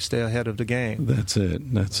 That's how you stay ahead of the game. That's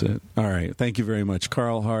it. All right. Thank you very much,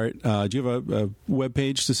 Carl Hart. Do you have a web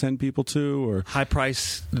page to send people to, or High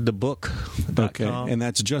Price the book? Okay, and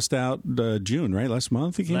that's just out June, right? Last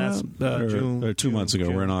month it came out. June, 2 months ago.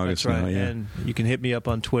 June. We're in August now. Yeah. And you can hit me up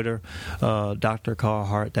on Twitter, Dr. Carl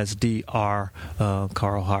Hart. That's Dr.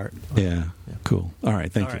 Carl Hart. Yeah. Cool. All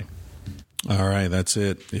right. Thank you. All right. That's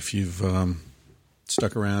it. If you've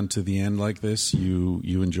stuck around to the end like this, you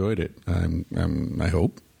enjoyed it. I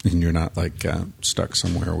hope, and you're not like stuck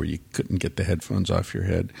somewhere where you couldn't get the headphones off your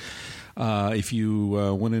head. If you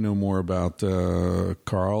want to know more about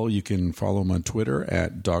Carl, you can follow him on Twitter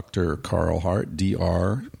at Dr. Carl Hart,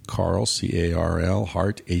 Dr. Carl, Carl,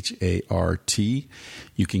 Hart, Hart.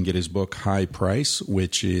 You can get his book High Price,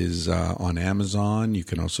 which is on Amazon. You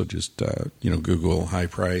can also just Google High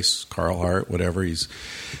Price, Carl Hart, whatever. He's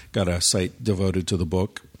got a site devoted to the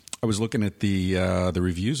book. I was looking at the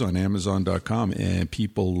reviews on Amazon.com, and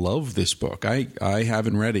people love this book. I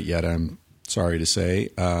haven't read it yet. I'm sorry to say,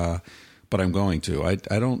 but I'm going to. I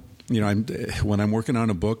don't. When I'm working on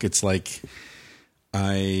a book, it's like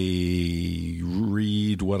I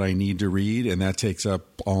read what I need to read, and that takes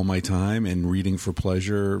up all my time, and reading for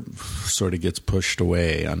pleasure sort of gets pushed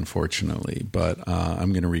away, unfortunately. But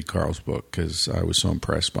I'm going to read Carl's book because I was so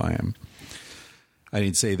impressed by him. I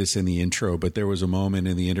didn't say this in the intro, but there was a moment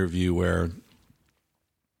in the interview where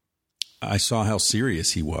I saw how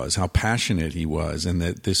serious he was, how passionate he was, and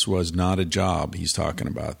that this was not a job he's talking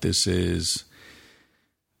about. This is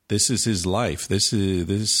his life. This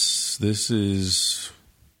is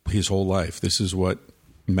his whole life. This is what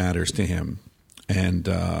matters to him. And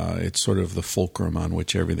it's sort of the fulcrum on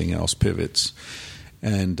which everything else pivots.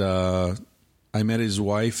 And I met his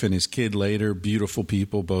wife and his kid later. Beautiful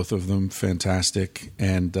people, both of them, fantastic.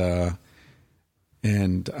 And I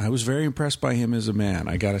was very impressed by him as a man,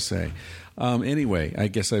 I got to say. Anyway, I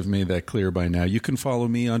guess I've made that clear by now. You can follow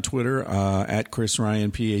me on Twitter at Chris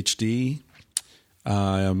Ryan PhD.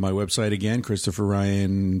 My website again,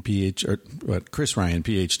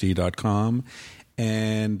 ChrisRyanPhD.com,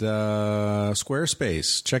 and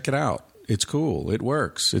Squarespace. Check it out. It's cool. It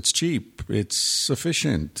works. It's cheap. It's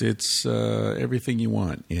efficient. It's everything you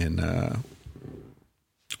want in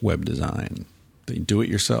web design. Do it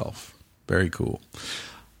yourself. Very cool.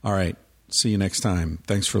 All right. See you next time.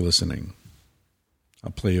 Thanks for listening.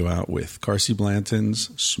 I'll play you out with Carsey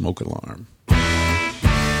Blanton's Smoke Alarm.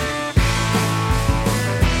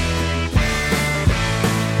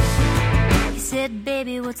 He said,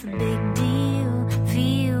 baby, what's the big deal?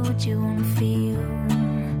 Feel what you want to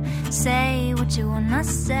feel. Say what you want to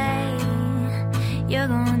say. You're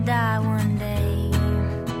gonna die one day.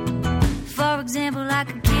 For example, I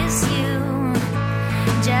could kiss you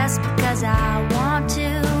just because I want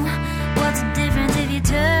to. What's the difference if you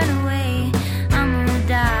turn away? I'm gonna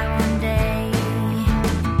die one day.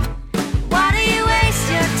 Why do you waste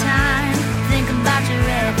your time? Think about your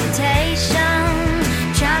reputation,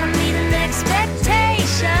 trying to meet an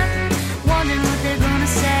expectation, wondering what they're gonna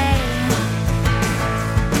say.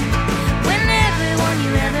 When everyone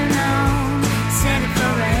you ever known said it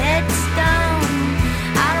for a headstone.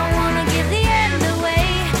 I don't wanna give the end away,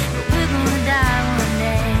 but we're gonna die one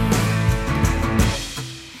day.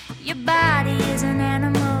 Your body is an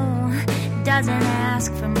animal, doesn't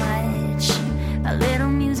ask for much. A little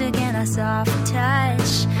music and a soft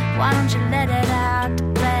touch. Why don't you let it out to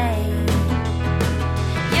play?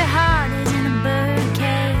 Your heart is in a bird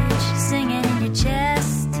cage, singing in your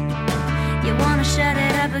chest. You wanna shut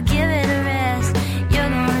it up or give it a rest. You're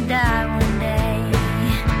gonna die one day.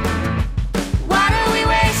 Why do we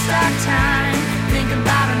waste our time? Think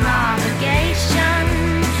about an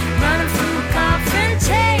obligation, running from a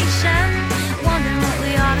confrontation, wondering what we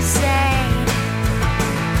ought to say.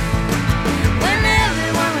 When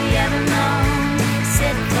everyone we ever known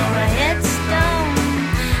said for a headstone.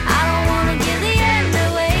 I don't wanna give the end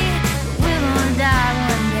away, but we're gonna die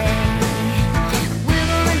one day. We're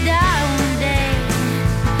gonna die one day.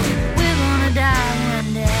 We're gonna die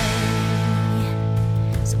one day.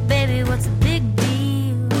 So baby, what's the big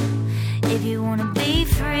deal? If you wanna be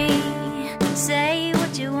free, say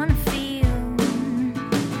what you wanna feel.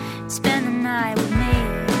 Spend the night with me.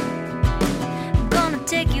 I'm gonna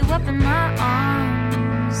take you up in my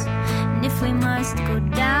arms. And if we must go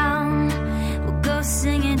down, we'll go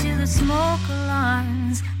singing to the smoke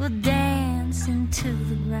alarms. We'll dance into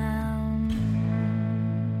the ground.